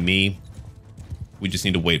all by me. We just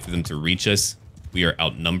need to wait for them to reach us. We are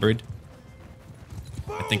outnumbered.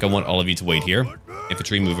 I think I want all of you to wait here.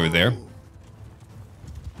 Infantry, move over there.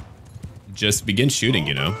 Just begin shooting,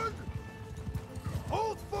 you know.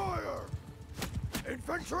 Hold fire.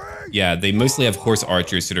 Infantry. Yeah, they mostly have horse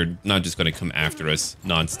archers that are not just going to come after us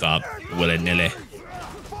non-stop. Willy-nilly.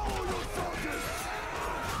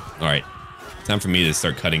 Alright. Time for me to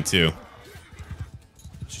start cutting too.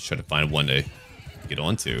 Just try to find one to get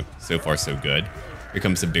onto. So far, so good. Here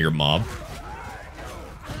comes a bigger mob.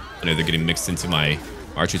 I know they're getting mixed into my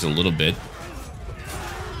archers a little bit.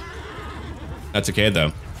 That's okay,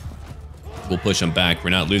 though. We'll push them back.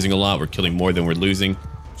 We're not losing a lot. We're killing more than we're losing,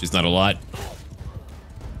 which is not a lot.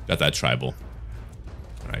 Got that tribal.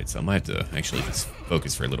 Alright, so I might have to actually just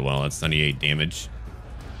focus for a little while. That's 98 damage.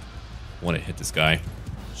 I want to hit this guy.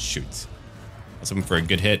 Shoot. I was hoping for a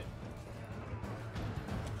good hit.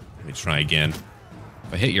 Let me try again.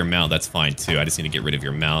 If I hit your mount, that's fine too. I just need to get rid of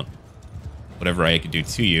your mount. Whatever I could do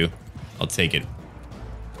to you, I'll take it.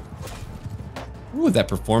 Ooh, that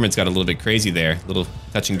performance got a little bit crazy there. A little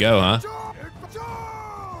touch and go, huh?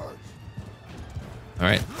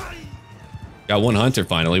 Alright. Got one hunter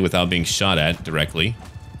finally without being shot at directly.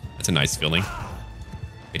 That's a nice feeling.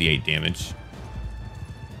 88 damage.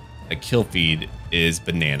 That kill feed is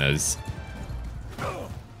bananas.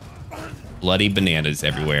 Bloody bananas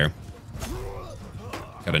everywhere.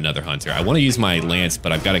 Got another hunter. I want to use my lance,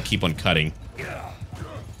 but I've got to keep on cutting.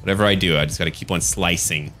 Whatever I do, I just got to keep on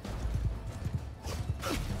slicing.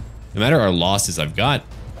 No matter our losses, I've got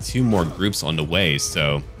 2 more groups on the way,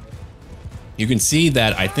 so you can see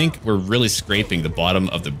that I think we're really scraping the bottom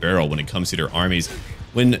of the barrel when it comes to their armies.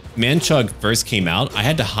 When Manchug first came out, I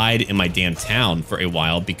had to hide in my damn town for a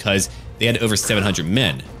while because they had over 700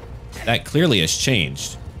 men. That clearly has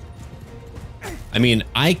changed. I mean,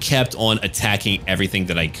 I kept on attacking everything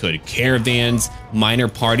that I could. Caravans, minor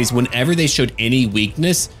parties, whenever they showed any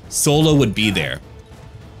weakness, Solo would be there.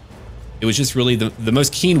 It was just really the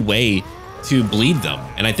most keen way to bleed them,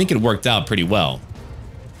 and I think it worked out pretty well.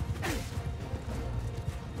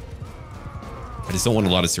 I just don't want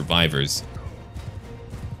a lot of survivors.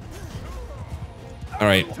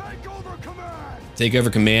 Alright. Take over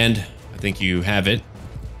command. I think you have it.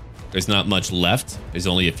 There's not much left. There's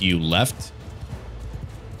only a few left.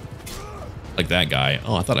 Like that guy.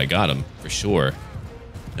 Oh, I thought I got him for sure.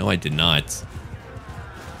 No, I did not.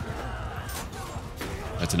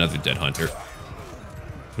 That's another dead hunter.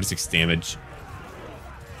 26 damage.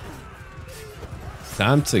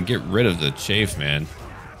 Time to get rid of the chafe, man.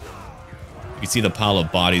 You can see the pile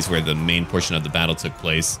of bodies where the main portion of the battle took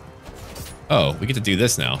place. Oh, we get to do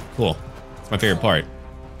this now. Cool. It's my favorite part.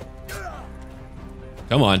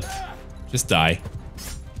 Come on. Just die.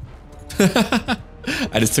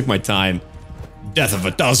 I just took my time. Death of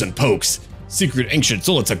 1,000 pokes. Secret ancient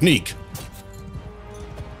Sulla technique.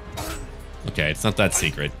 Okay, it's not that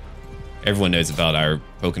secret. Everyone knows about our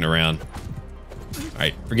poking around.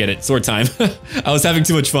 Alright, forget it. Sword time. I was having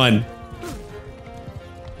too much fun.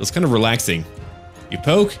 It was kind of relaxing. You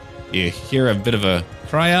poke, you hear a bit of a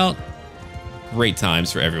cry out. Great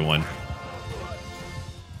times for everyone.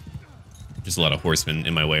 There's a lot of horsemen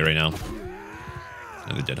in my way right now.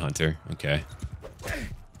 Another dead hunter. Okay.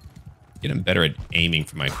 Getting better at aiming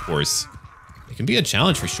for my horse. It can be a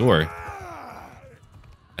challenge for sure.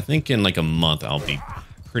 I think in like a month I'll be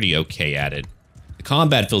pretty okay at it. The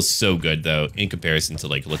combat feels so good, though, in comparison to,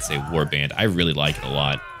 like, let's say, Warband. I really like it a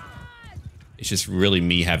lot. It's just really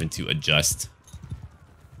me having to adjust.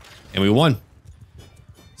 And we won.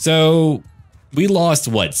 So, we lost,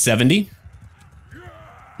 what, 70?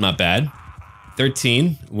 Not bad.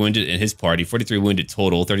 13 wounded in his party. 43 wounded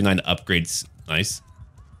total. 39 upgrades. Nice.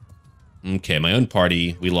 Okay, my own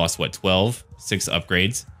party, we lost, what, 12? 6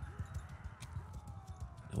 upgrades.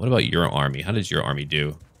 What about your army? How did your army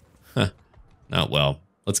do? Huh. Not well.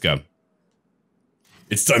 Let's go.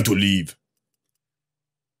 It's time to leave.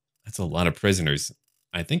 That's a lot of prisoners.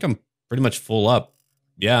 I think I'm pretty much full up.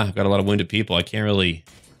 Yeah, I've got a lot of wounded people. I can't really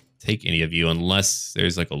take any of you unless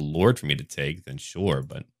there's like a lord for me to take. Then sure,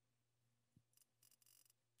 but...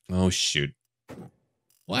 Oh, shoot.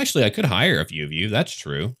 Well, actually, I could hire a few of you. That's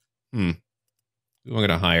true. Who am I going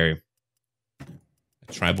to hire?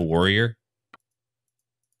 A tribal warrior?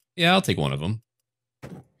 Yeah, I'll take one of them.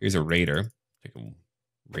 Here's a raider. Take a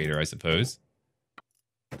raider, I suppose.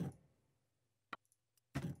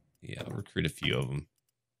 Yeah, I'll recruit a few of them.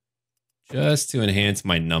 Just to enhance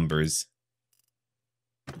my numbers.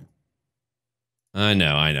 I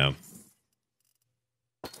know, I know.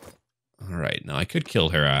 Alright, now I could kill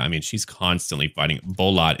her. I mean, she's constantly fighting.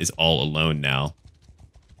 Bolat is all alone now.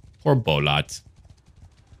 Poor Bolat.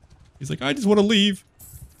 He's like, I just want to leave.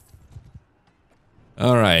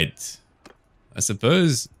 Alright. I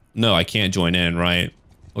suppose... No, I can't join in, right?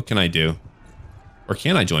 What can I do? Or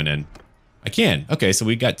can I join in? I can. Okay, so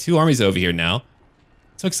we got 2 armies over here now.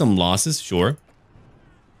 Took some losses, sure.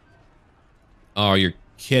 Oh, you're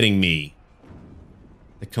kidding me.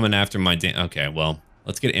 They're coming after my... Okay, well,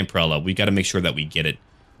 let's get Imprella. We got to make sure that we get it.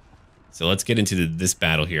 So let's get into this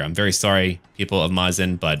battle here. I'm very sorry, people of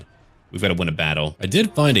Mazen, but we've got to win a battle. I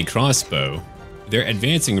did find a crossbow. They're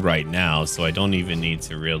advancing right now, so I don't even need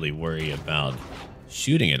to really worry about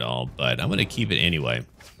shooting it all, but I'm going to keep it anyway.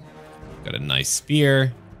 Got a nice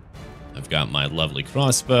spear. I've got my lovely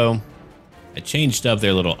crossbow. I changed up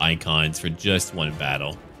their little icons for just one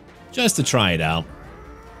battle, just to try it out.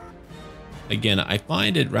 Again, I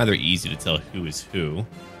find it rather easy to tell who is who.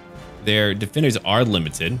 Their defenders are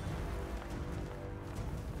limited,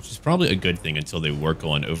 which is probably a good thing until they work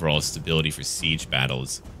on overall stability for siege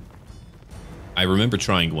battles. I remember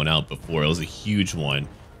trying one out before. It was a huge one.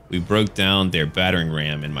 We broke down their battering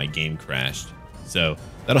ram and my game crashed. So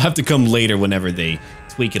that'll have to come later whenever they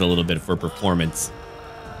tweak it a little bit for performance.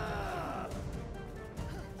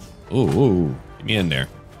 Ooh, get me in there.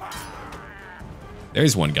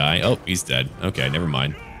 There's one guy. Oh, he's dead. Okay, never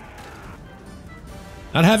mind.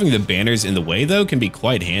 Not having the banners in the way, though, can be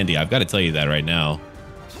quite handy. I've got to tell you that right now.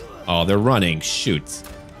 Oh, they're running. Shoot.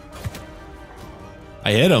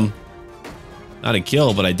 I hit him. Not a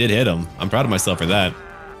kill, but I did hit him. I'm proud of myself for that.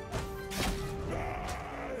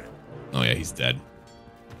 Oh, yeah, he's dead.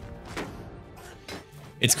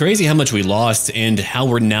 It's crazy how much we lost and how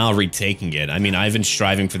we're now retaking it. I mean, I've been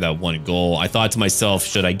striving for that one goal. I thought to myself,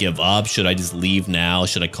 should I give up? Should I just leave now?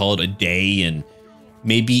 Should I call it a day and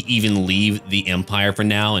maybe even leave the empire for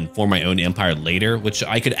now and form my own empire later? Which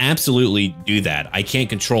I could absolutely do that. I can't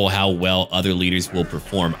control how well other leaders will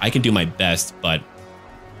perform. I can do my best, but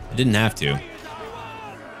I didn't have to.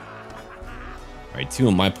 All right, 2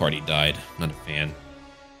 of my party died. Not a fan.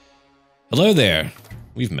 Hello there.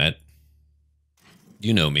 We've met.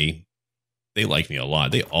 You know me. They like me a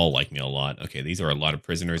lot. They all like me a lot. Okay, these are a lot of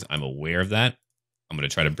prisoners. I'm aware of that. I'm going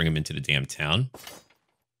to try to bring them into the damn town.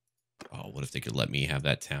 Oh, what if they could let me have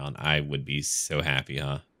that town? I would be so happy,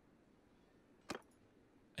 huh?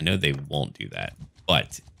 I know they won't do that.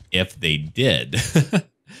 But if they did...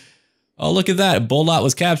 Oh, look at that. Bolat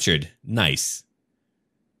was captured. Nice.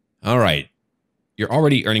 All right. You're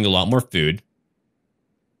already earning a lot more food.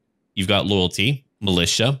 You've got loyalty,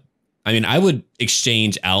 militia. I mean, I would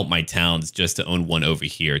exchange out my towns just to own one over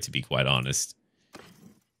here, to be quite honest.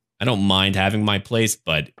 I don't mind having my place,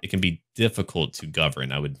 but it can be difficult to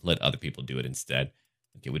govern. I would let other people do it instead.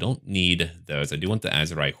 Okay, we don't need those. I do want the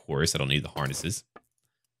Azurite horse. I don't need the harnesses.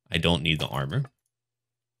 I don't need the armor.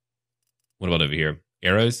 What about over here?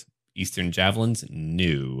 Arrows? Eastern javelins?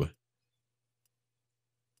 No.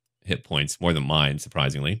 Hit points more than mine,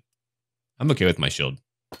 surprisingly. I'm okay with my shield.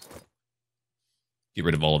 Get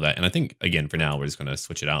rid of all of that. And I think, again, for now, we're just going to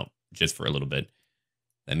switch it out just for a little bit.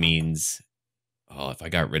 That means... Oh, if I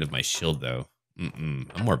got rid of my shield, though. I'm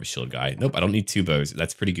more of a shield guy. Nope, I don't need 2 bows.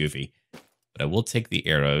 That's pretty goofy. But I will take the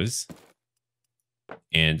arrows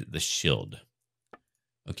and the shield.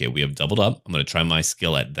 Okay, we have doubled up. I'm going to try my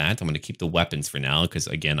skill at that. I'm going to keep the weapons for now because,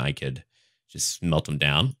 again, I could just melt them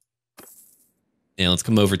down. And let's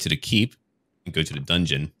come over to the keep and go to the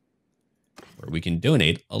dungeon where we can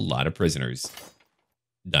donate a lot of prisoners.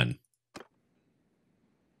 Done.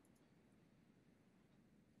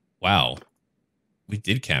 Wow. We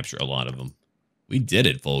did capture a lot of them. We did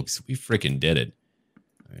it, folks. We freaking did it.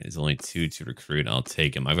 All right, there's only 2 to recruit. I'll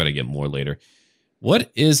take them. I've got to get more later.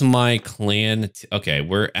 What is my clan? Okay,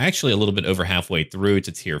 we're actually a little bit over halfway through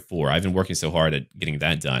to tier 4. I've been working so hard at getting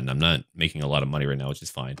that done. I'm not making a lot of money right now, which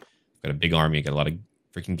is fine. I've got a big army. I've got a lot of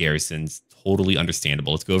freaking garrisons. Totally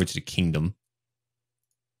understandable. Let's go over to the kingdom.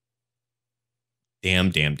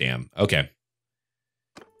 Damn. Okay.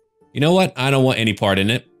 You know what? I don't want any part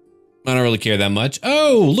in it. I don't really care that much.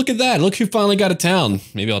 Oh, look at that. Look who finally got a town.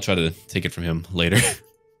 Maybe I'll try to take it from him later.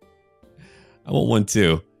 I want one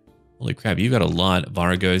too. Holy crap, you've got a lot.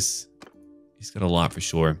 Vargos. He's got a lot for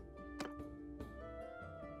sure.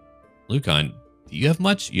 Lucan, do you have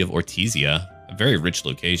much? You have Ortesia, a very rich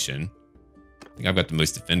location. I think I've got the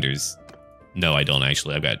most defenders. No, I don't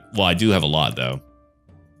actually. Well, I do have a lot though.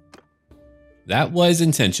 That was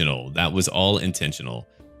intentional. That was all intentional.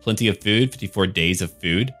 Plenty of food, 54 days of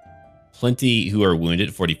food. Plenty who are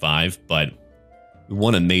wounded, 45, but we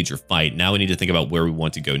won a major fight. Now we need to think about where we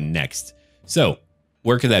want to go next. So,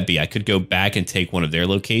 where could that be? I could go back and take one of their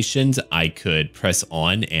locations. I could press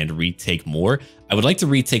on and retake more. I would like to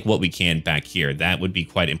retake what we can back here. That would be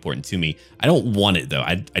quite important to me. I don't want it though.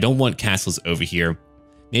 I don't want castles over here.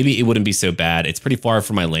 Maybe it wouldn't be so bad. It's pretty far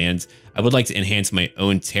from my lands. I would like to enhance my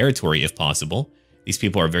own territory if possible. These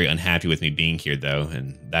people are very unhappy with me being here though,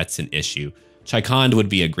 and that's an issue. Chaikand would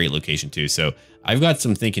be a great location too, so I've got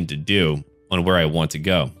some thinking to do on where I want to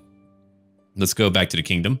go. Let's go back to the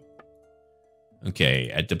kingdom. Okay,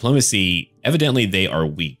 at diplomacy, evidently they are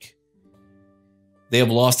weak. They have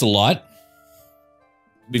lost a lot.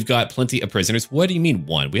 We've got plenty of prisoners. What do you mean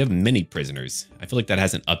one? We have many prisoners. I feel like that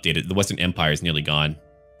hasn't updated. The Western Empire is nearly gone.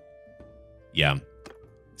 Yeah.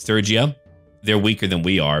 Sturgia, they're weaker than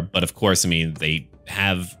we are, but of course, I mean, they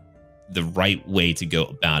have the right way to go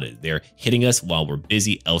about it. They're hitting us while we're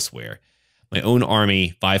busy elsewhere. My own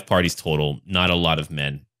army, 5 parties total, not a lot of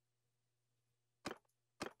men.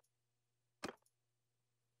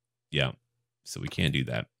 Yeah, so we can't do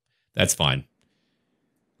that. That's fine.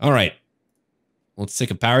 All right, let's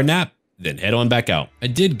take a power nap, then head on back out. I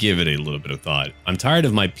did give it a little bit of thought. I'm tired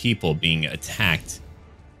of my people being attacked.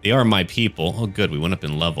 They are my people. Oh, good, we went up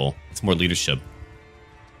in level. It's more leadership.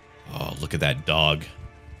 Oh, look at that dog.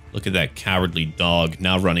 Look at that cowardly dog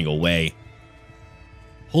now running away.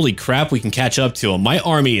 Holy crap, we can catch up to him. My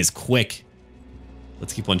army is quick.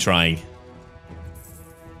 Let's keep on trying.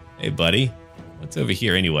 Hey, buddy. What's over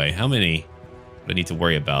here anyway? How many do I need to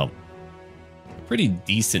worry about? A pretty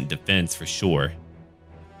decent defense for sure.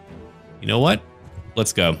 You know what?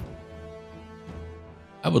 Let's go.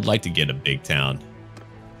 I would like to get a big town.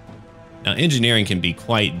 Now, engineering can be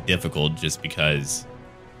quite difficult just because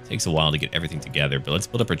it takes a while to get everything together, but let's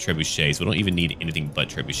build up our trebuchets. We don't even need anything but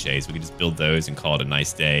trebuchets. We can just build those and call it a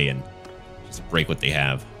nice day and just break what they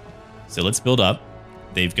have. So let's build up.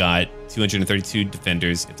 They've got 232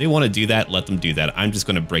 defenders. If they want to do that, let them do that. I'm just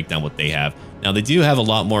going to break down what they have. Now, they do have a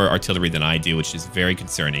lot more artillery than I do, which is very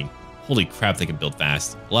concerning. Holy crap, they can build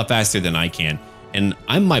fast. A lot faster than I can. And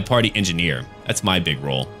I'm my party engineer. That's my big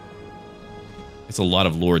role. There's a lot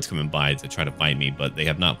of lords coming by to try to fight me, but they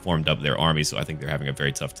have not formed up their army, so I think they're having a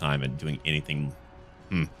very tough time and doing anything.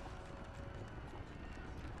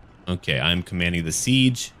 Okay, I'm commanding the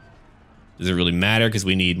siege. Doesn't really matter because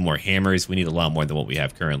we need more hammers. We need a lot more than what we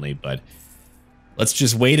have currently, but let's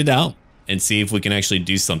just wait it out and see if we can actually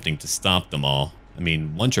do something to stop them all. I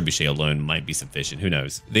mean, one trebuchet alone might be sufficient. Who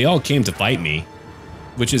knows? They all came to fight me,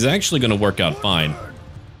 which is actually going to work out fine.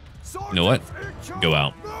 You know what? Go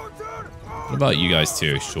out. What about you guys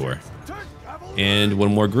too? Sure. And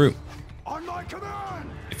one more group.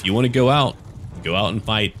 If you want to go out and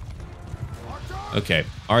fight. Okay,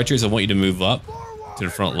 archers, I want you to move up to the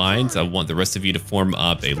front lines. I want the rest of you to form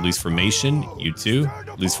up a loose formation. You too,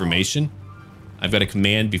 loose formation. I've got a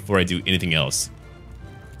command before I do anything else.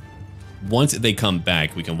 Once they come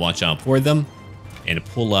back, we can watch out for them and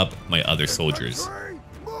pull up my other soldiers.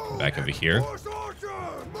 Come back over here.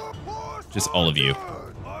 Just all of you.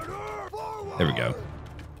 There we go.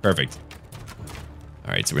 Perfect.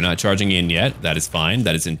 All right, so we're not charging in yet. That is fine.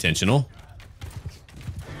 That is intentional.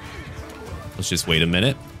 Let's just wait a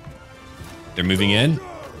minute. They're moving in.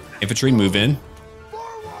 Infantry, move in.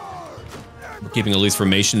 We're keeping a loose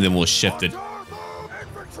formation, then we'll shift it.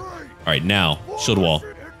 All right, now, shield wall.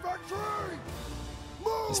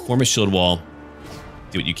 Just form a shield wall.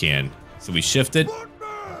 Do what you can. So we shift it.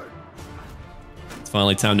 It's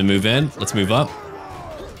finally time to move in. Let's move up.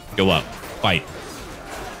 Go up. Fight.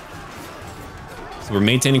 So we're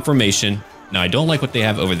maintaining formation. Now, I don't like what they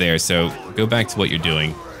have over there, so go back to what you're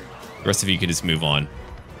doing. The rest of you can just move on.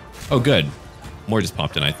 Oh, good. More just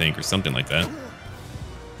popped in, I think, or something like that.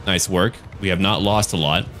 Nice work. We have not lost a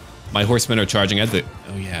lot. My horsemen are charging at the...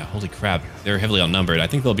 Oh, yeah. Holy crap. They're heavily outnumbered. I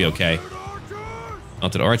think they'll be okay.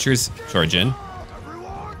 Mounted archers, charge in.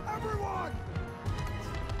 I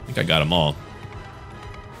think I got them all.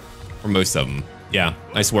 Or most of them. Yeah,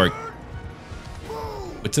 nice work.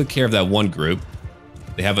 We took care of that one group.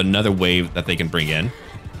 They have another wave that they can bring in.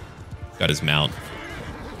 Got his mount.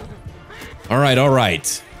 All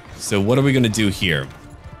right. So what are we going to do here?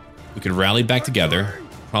 We could rally back together.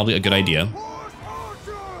 Probably a good idea.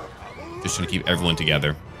 Just trying to keep everyone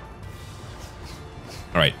together.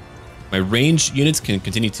 All right. My ranged units can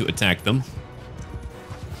continue to attack them.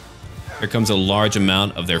 Here comes a large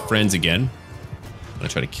amount of their friends again. I'm going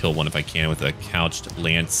to try to kill one if I can with a couched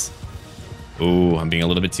lance. Ooh, I'm being a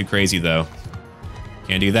little bit too crazy, though.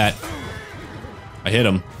 Can't do that. I hit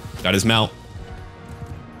him. Got his mount.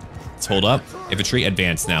 Let's hold up. Infantry,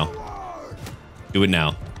 advance now. Do it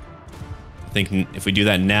now. I think if we do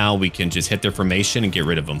that now, we can just hit their formation and get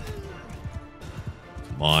rid of them.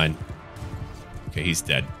 Come on. Okay, he's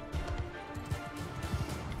dead.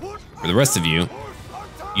 For the rest of you,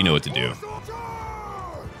 you know what to do.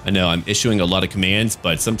 I know I'm issuing a lot of commands,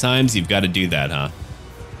 but sometimes you've got to do that, huh?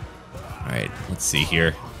 Alright, let's see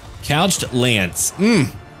here. Couched lance.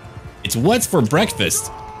 It's what's for breakfast.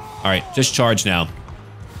 Alright, just charge now.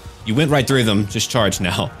 You went right through them. Just charge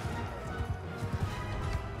now.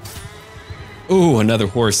 Ooh, another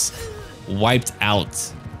horse. Wiped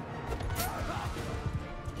out.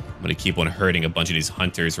 I'm gonna keep on herding a bunch of these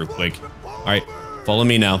hunters real quick. Alright, follow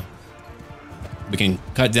me now. We can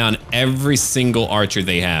cut down every single archer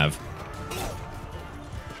they have.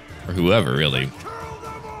 Or whoever, really.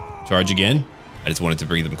 Charge again. I just wanted to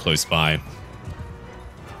bring them close by.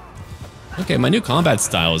 Okay, my new combat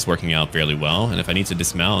style is working out fairly well, and if I need to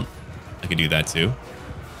dismount, I can do that too.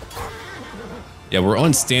 Yeah, we're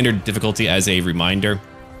on standard difficulty as a reminder.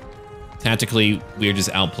 Tactically, we are just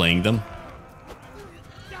outplaying them.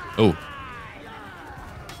 Oh.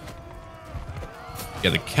 Yeah,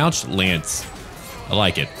 the couched lance. I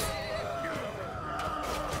like it.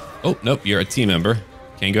 Oh, nope, you're a team member.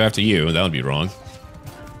 Can't go after you, that would be wrong.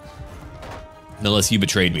 Unless you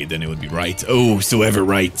betrayed me, then it would be right. Oh, so ever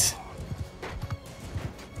right.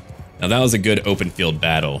 Now that was a good open field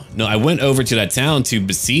battle. No, I went over to that town to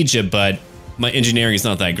besiege it, but my engineering is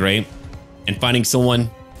not that great. And finding someone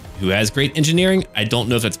who has great engineering, I don't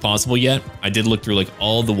know if that's possible yet. I did look through like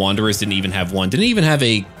all the wanderers, didn't even have one. Didn't even have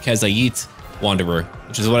a KHUZAIT wanderer,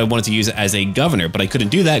 which is what I wanted to use as a governor, but I couldn't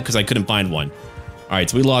do that because I couldn't find one. All right,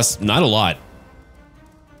 so we lost not a lot.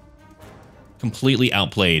 Completely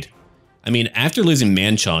outplayed. I mean, after losing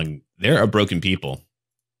Manchung, they're a broken people.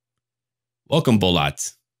 Welcome,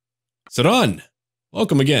 Bolat. Saran,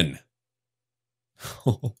 welcome again.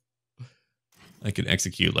 I could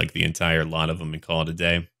execute like the entire lot of them and call it a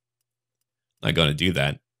day. I'm not going to do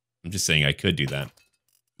that. I'm just saying I could do that.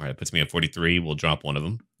 All right, it puts me at 43. We'll drop one of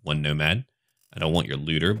them. One nomad. I don't want your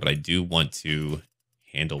looter, but I do want to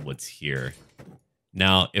handle what's here.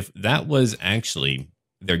 Now, if that was actually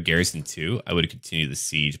their garrison too, I would continue the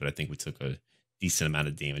siege, but I think we took a decent amount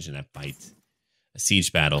of damage in that fight. A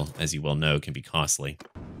siege battle, as you well know, can be costly.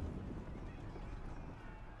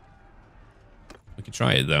 We could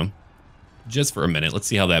try it though. Just for a minute. Let's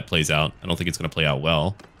see how that plays out. I don't think it's going to play out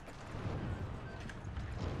well.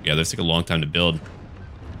 Yeah, this took a long time to build.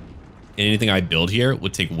 Anything I build here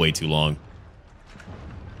would take way too long.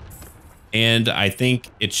 And I think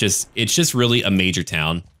it's just really a major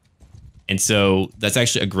town. And so that's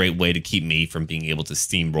actually a great way to keep me from being able to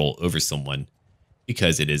steamroll over someone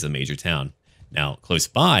because it is a major town. Now, close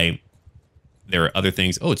by, there are other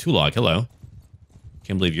things. Oh, Tulog, hello.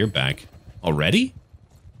 Can't believe you're back. Already?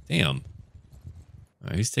 Damn. All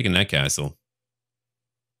right, who's taking that castle?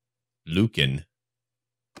 Lucan.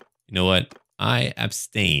 You know what? I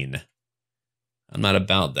abstain. I'm not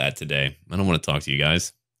about that today. I don't want to talk to you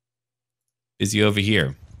guys. Busy over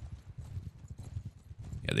here.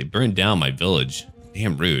 Yeah, they burned down my village.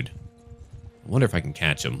 Damn rude. I wonder if I can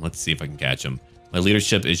catch them. Let's see if I can catch them. My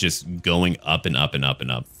leadership is just going up and up and up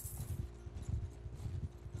and up.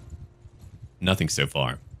 Nothing so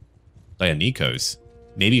far. Dionycos.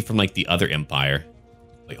 Maybe from like the other empire.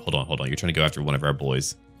 Wait, hold on. You're trying to go after one of our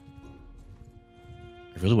boys.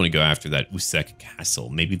 I really want to go after that Usek castle.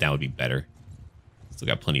 Maybe that would be better. Still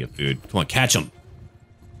got plenty of food. Come on, catch them.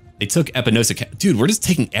 They took Epinosa. Dude, we're just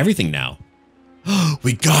taking everything now.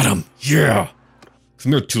 We got him. Yeah.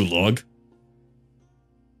 Come here, Tulog.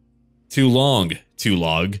 Too long,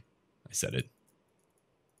 Tulog. I said it.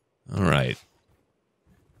 All right.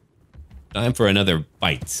 Time for another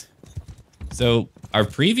fight. So our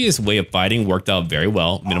previous way of fighting worked out very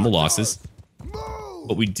well, minimal losses.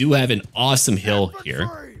 But we do have an awesome hill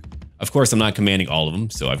here. Of course, I'm not commanding all of them,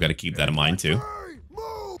 so I've got to keep that in mind too.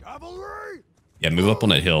 Yeah, move up on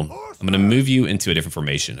that hill. I'm going to move you into a different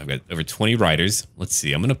formation. I've got over 20 riders. Let's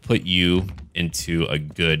see. I'm going to put you into a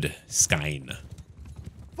good skein.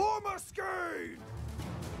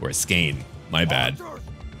 Or a skein. My bad.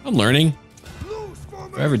 I'm learning.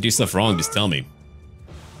 If I ever do stuff wrong, just tell me.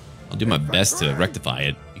 I'll do my best to rectify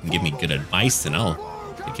it. You can give me good advice and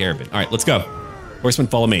I'll take care of it. All right, let's go. Horsemen,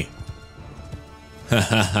 follow me. Ha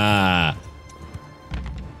ha ha.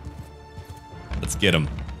 Let's get him.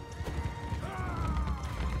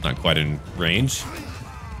 Not quite in range.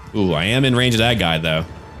 Ooh, I am in range of that guy, though.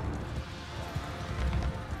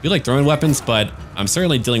 I feel like throwing weapons, but I'm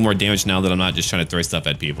certainly dealing more damage now that I'm not just trying to throw stuff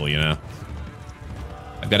at people, you know?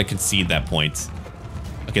 I've got to concede that point.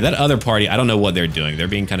 Okay, that other party, I don't know what they're doing. They're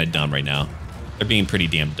being kind of dumb right now. They're being pretty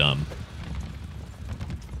damn dumb.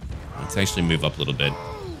 Let's actually move up a little bit.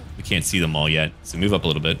 We can't see them all yet, so move up a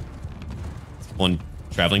little bit. Let's keep on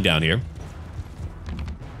traveling down here.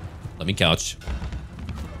 Let me couch.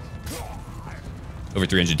 Over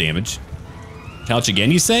 300 damage. Couch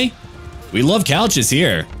again, you say? We love couches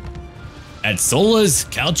here. At Sulla's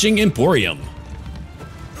Couching Emporium.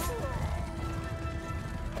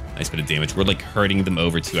 Nice bit of damage. We're like hurting them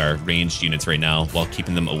over to our ranged units right now while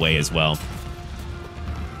keeping them away as well.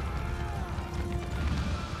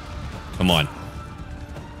 Come on.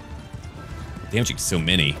 Damaging so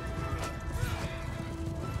many.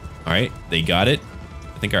 Alright, they got it.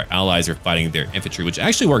 I think our allies are fighting their infantry, which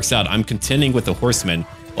actually works out. I'm contending with the horsemen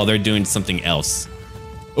while they're doing something else.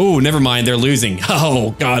 Oh, never mind. They're losing.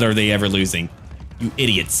 Oh, God, are they ever losing? You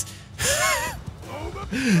idiots.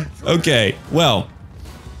 Okay, well,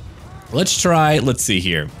 let's try. Let's see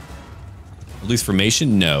here. Loose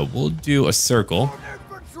formation? No. We'll do a circle.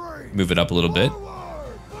 Move it up a little bit.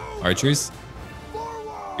 Archers,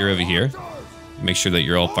 you're over here. Make sure that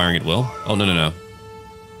you're all firing at will. Oh, no, no, no.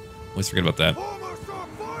 Let's forget about that.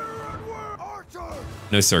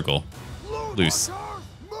 No circle. Loose.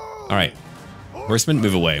 All right. Horsemen,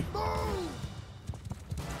 move away.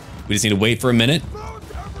 We just need to wait for a minute.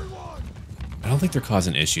 I don't think they're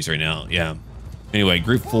causing issues right now. Yeah. Anyway,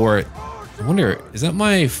 group 4. I wonder, is that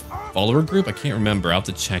my follower group? I can't remember. I'll have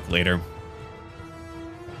to check later.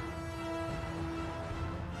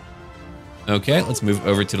 Okay, let's move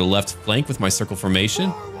over to the left flank with my circle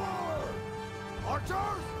formation.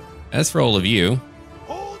 As for all of you,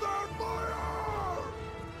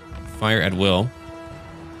 fire at will.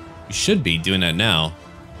 You should be doing that now.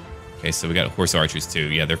 Okay, so we got horse archers too.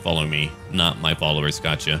 Yeah, they're following me, not my followers.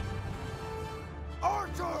 Gotcha.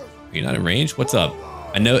 You're not in range? What's up?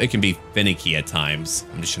 I know it can be finicky at times.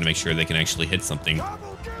 I'm just trying to make sure they can actually hit something.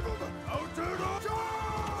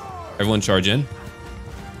 Everyone charge in.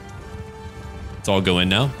 Let's all go in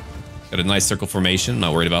now. Got a nice circle formation.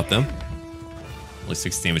 Not worried about them. Only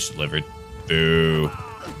 6 damage delivered. Boo.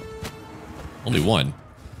 Only 1.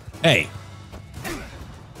 Hey.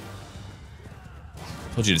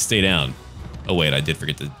 Told you to stay down. Oh wait, I did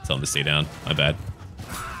forget to tell him to stay down. My bad.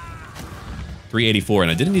 384,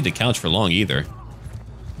 and I didn't need to couch for long either.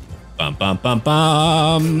 Bum, bum, bum,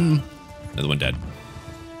 bum. Another one dead.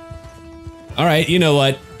 All right, you know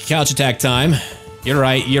what? Couch attack time. You're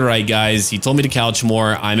right, guys. He told me to couch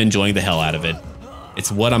more. I'm enjoying the hell out of it.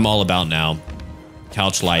 It's what I'm all about now.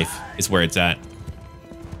 Couch life is where it's at.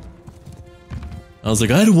 I was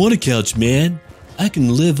like, I don't want a couch, man. I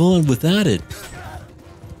can live on without it.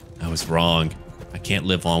 I was wrong. I can't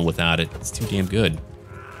live on without it. It's too damn good.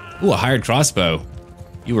 Ooh, a hired crossbow.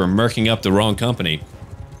 You were murking up the wrong company.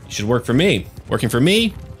 You should work for me. Working for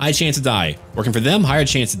me, high chance to die. Working for them, higher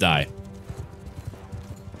chance to die.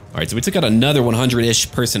 All right, so we took out another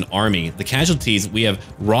 100-ish person army. The casualties we have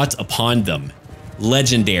wrought upon them.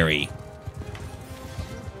 Legendary.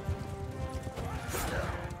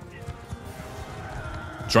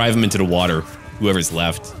 Drive them into the water. Whoever's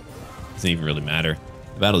left. Doesn't even really matter.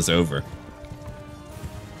 The battle's over.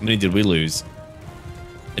 How many did we lose?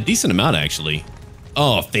 A decent amount, actually.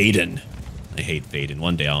 Oh, Faden. I hate Faden.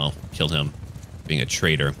 One day I'll kill him. Being a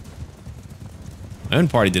traitor. My own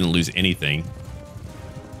party didn't lose anything.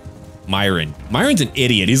 Myron. Myron's an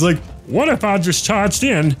idiot. He's like, what if I just charged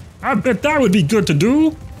in? I bet that would be good to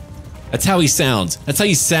do. That's how he sounds. That's how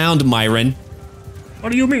you sound, Myron.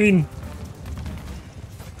 What do you mean?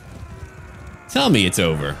 Tell me it's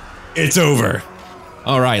over. It's over.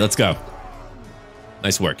 All right, let's go.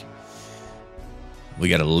 Nice work. We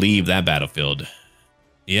gotta leave that battlefield.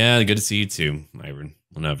 Yeah, good to see you too, Myron.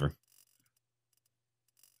 Whatever.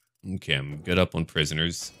 Okay, I'm good up on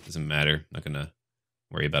prisoners. Doesn't matter. Not gonna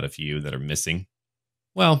worry about a few that are missing.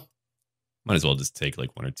 Well, might as well just take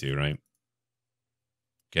like 1 or 2, right?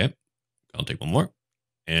 Okay, I'll take 1 more.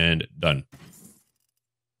 And done.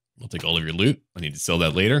 I'll take all of your loot. I need to sell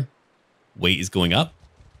that later. Weight is going up.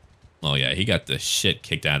 Oh yeah, he got the shit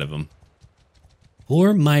kicked out of him.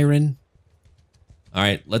 Poor Myron. All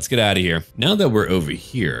right, let's get out of here. Now that we're over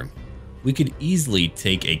here, we could easily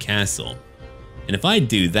take a castle. And if I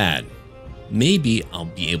do that, maybe I'll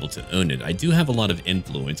be able to own it. I do have a lot of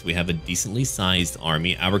influence. We have a decently sized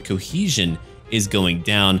army. Our cohesion is going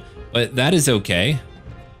down, but that is okay.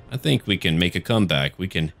 I think we can make a comeback. We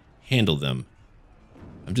can handle them.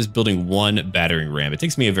 I'm just building 1 battering ram. It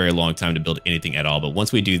takes me a very long time to build anything at all, but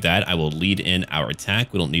once we do that, I will lead in our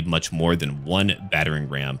attack. We don't need much more than 1 battering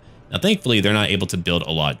ram. Now, thankfully, they're not able to build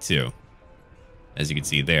a lot too, as you can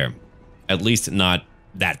see there. At least not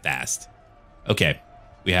that fast. Okay,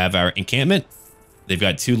 we have our encampment. They've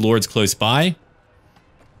got 2 lords close by.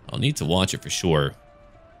 I'll need to watch it for sure.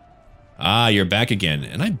 Ah, you're back again,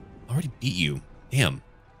 and I already beat you. Damn.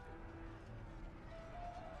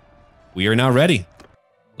 We are now ready.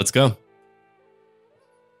 Let's go.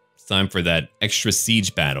 It's time for that extra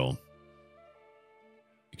siege battle.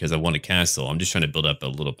 Because I want a castle. I'm just trying to build up a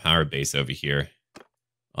little power base over here.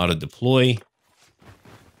 Auto deploy.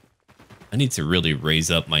 I need to really raise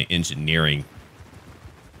up my engineering.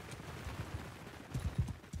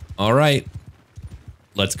 All right.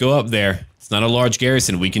 Let's go up there. It's not a large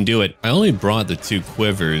garrison. We can do it. I only brought the 2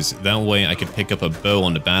 quivers. That way I could pick up a bow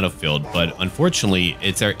on the battlefield. But unfortunately,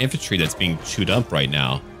 it's our infantry that's being chewed up right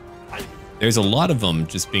now. There's a lot of them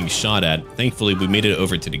just being shot at. Thankfully, we made it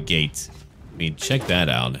over to the gate. I mean, check that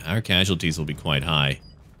out. Our casualties will be quite high.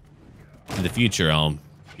 In the future, I'll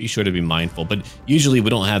be sure to be mindful. But usually we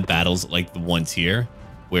don't have battles like the ones here,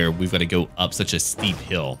 where we've got to go up such a steep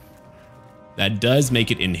hill. That does make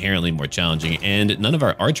it inherently more challenging, and none of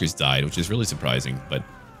our archers died, which is really surprising. But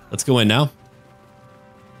let's go in now.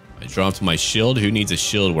 I dropped my shield. Who needs a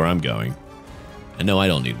shield where I'm going? I know I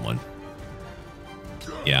don't need one.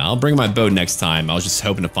 Yeah, I'll bring my bow next time. I was just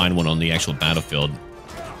hoping to find one on the actual battlefield.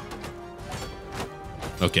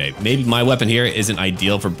 Okay, maybe my weapon here isn't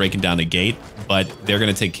ideal for breaking down a gate, but they're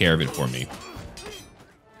going to take care of it for me.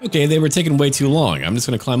 Okay, they were taking way too long. I'm just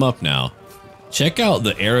going to climb up now. Check out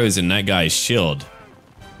the arrows in that guy's shield.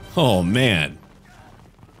 Oh, man.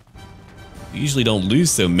 We usually don't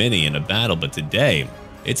lose so many in a battle, but today,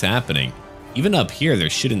 it's happening. Even up here,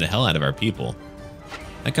 they're shooting the hell out of our people.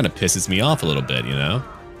 That kind of pisses me off a little bit, you know?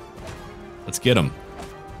 Let's get him.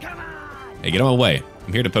 Hey, get out of my way.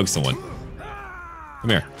 I'm here to poke someone. Come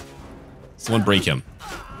here. Someone break him.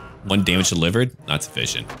 1 damage delivered? Not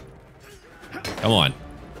sufficient. Come on.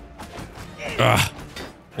 Ugh.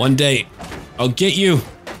 One day, I'll get you.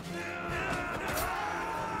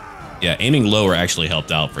 Yeah, aiming lower actually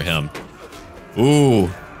helped out for him. Ooh,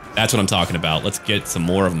 that's what I'm talking about. Let's get some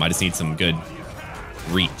more of them. I just need some good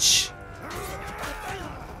reach.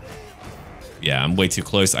 Yeah, I'm way too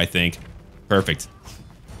close, I think. Perfect.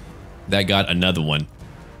 That got another one.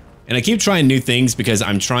 And I keep trying new things because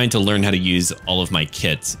I'm trying to learn how to use all of my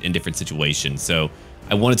kits in different situations. So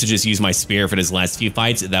I wanted to just use my spear for his last few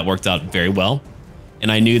fights. That worked out very well.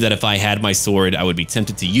 And I knew that if I had my sword, I would be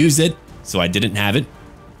tempted to use it. So I didn't have it.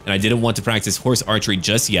 And I didn't want to practice horse archery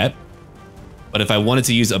just yet. But if I wanted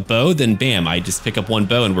to use a bow, then bam, I just pick up 1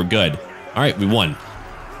 bow and we're good. All right, we won.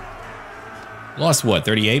 Lost what,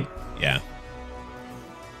 38? Yeah.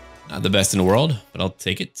 Not the best in the world, but I'll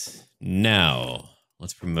take it. Now,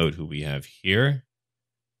 let's promote who we have here.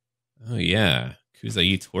 Oh yeah,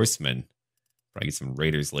 KHUZAIT horsemen. Probably get some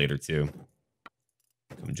raiders later too.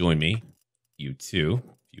 Come join me. You too,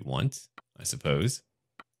 if you want, I suppose.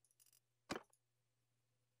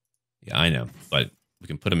 Yeah, I know, but we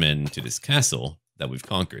can put them into this castle that we've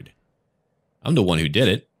conquered. I'm the one who did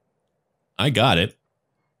it. I got it.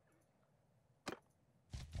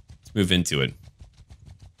 Let's move into it.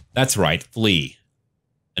 That's right, flee.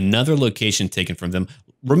 Another location taken from them.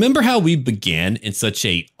 Remember how we began in such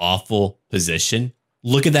a awful position?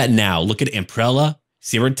 Look at that now. Look at Amprella,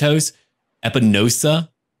 Cerritos, Epinosa.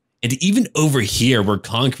 And even over here, we're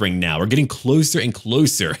conquering now. We're getting closer and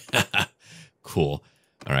closer. Cool.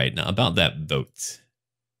 All right, now about that vote.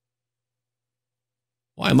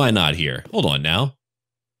 Why am I not here? Hold on now.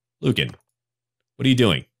 Lucan, what are you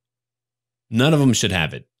doing? None of them should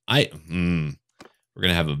have it. We're going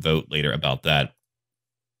to have a vote later about that.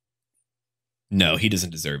 No, he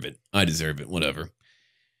doesn't deserve it. I deserve it, whatever.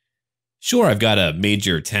 Sure, I've got a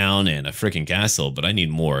major town and a freaking castle, but I need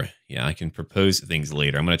more. Yeah, I can propose things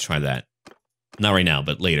later. I'm going to try that. Not right now,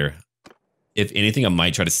 but later. If anything, I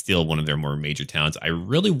might try to steal one of their more major towns. I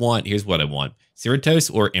really want, here's what I want.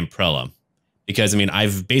 Cerritos or Imprella. Because, I mean,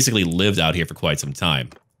 I've basically lived out here for quite some time.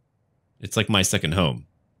 It's like my second home.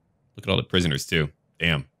 Look at all the prisoners, too.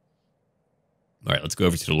 Damn. All right, let's go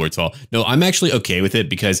over to the Lord's Hall. No, I'm actually okay with it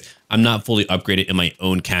because I'm not fully upgraded in my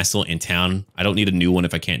own castle and town. I don't need a new one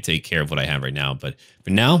if I can't take care of what I have right now. But for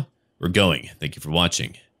now, we're going. Thank you for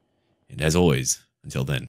watching. And as always, until then.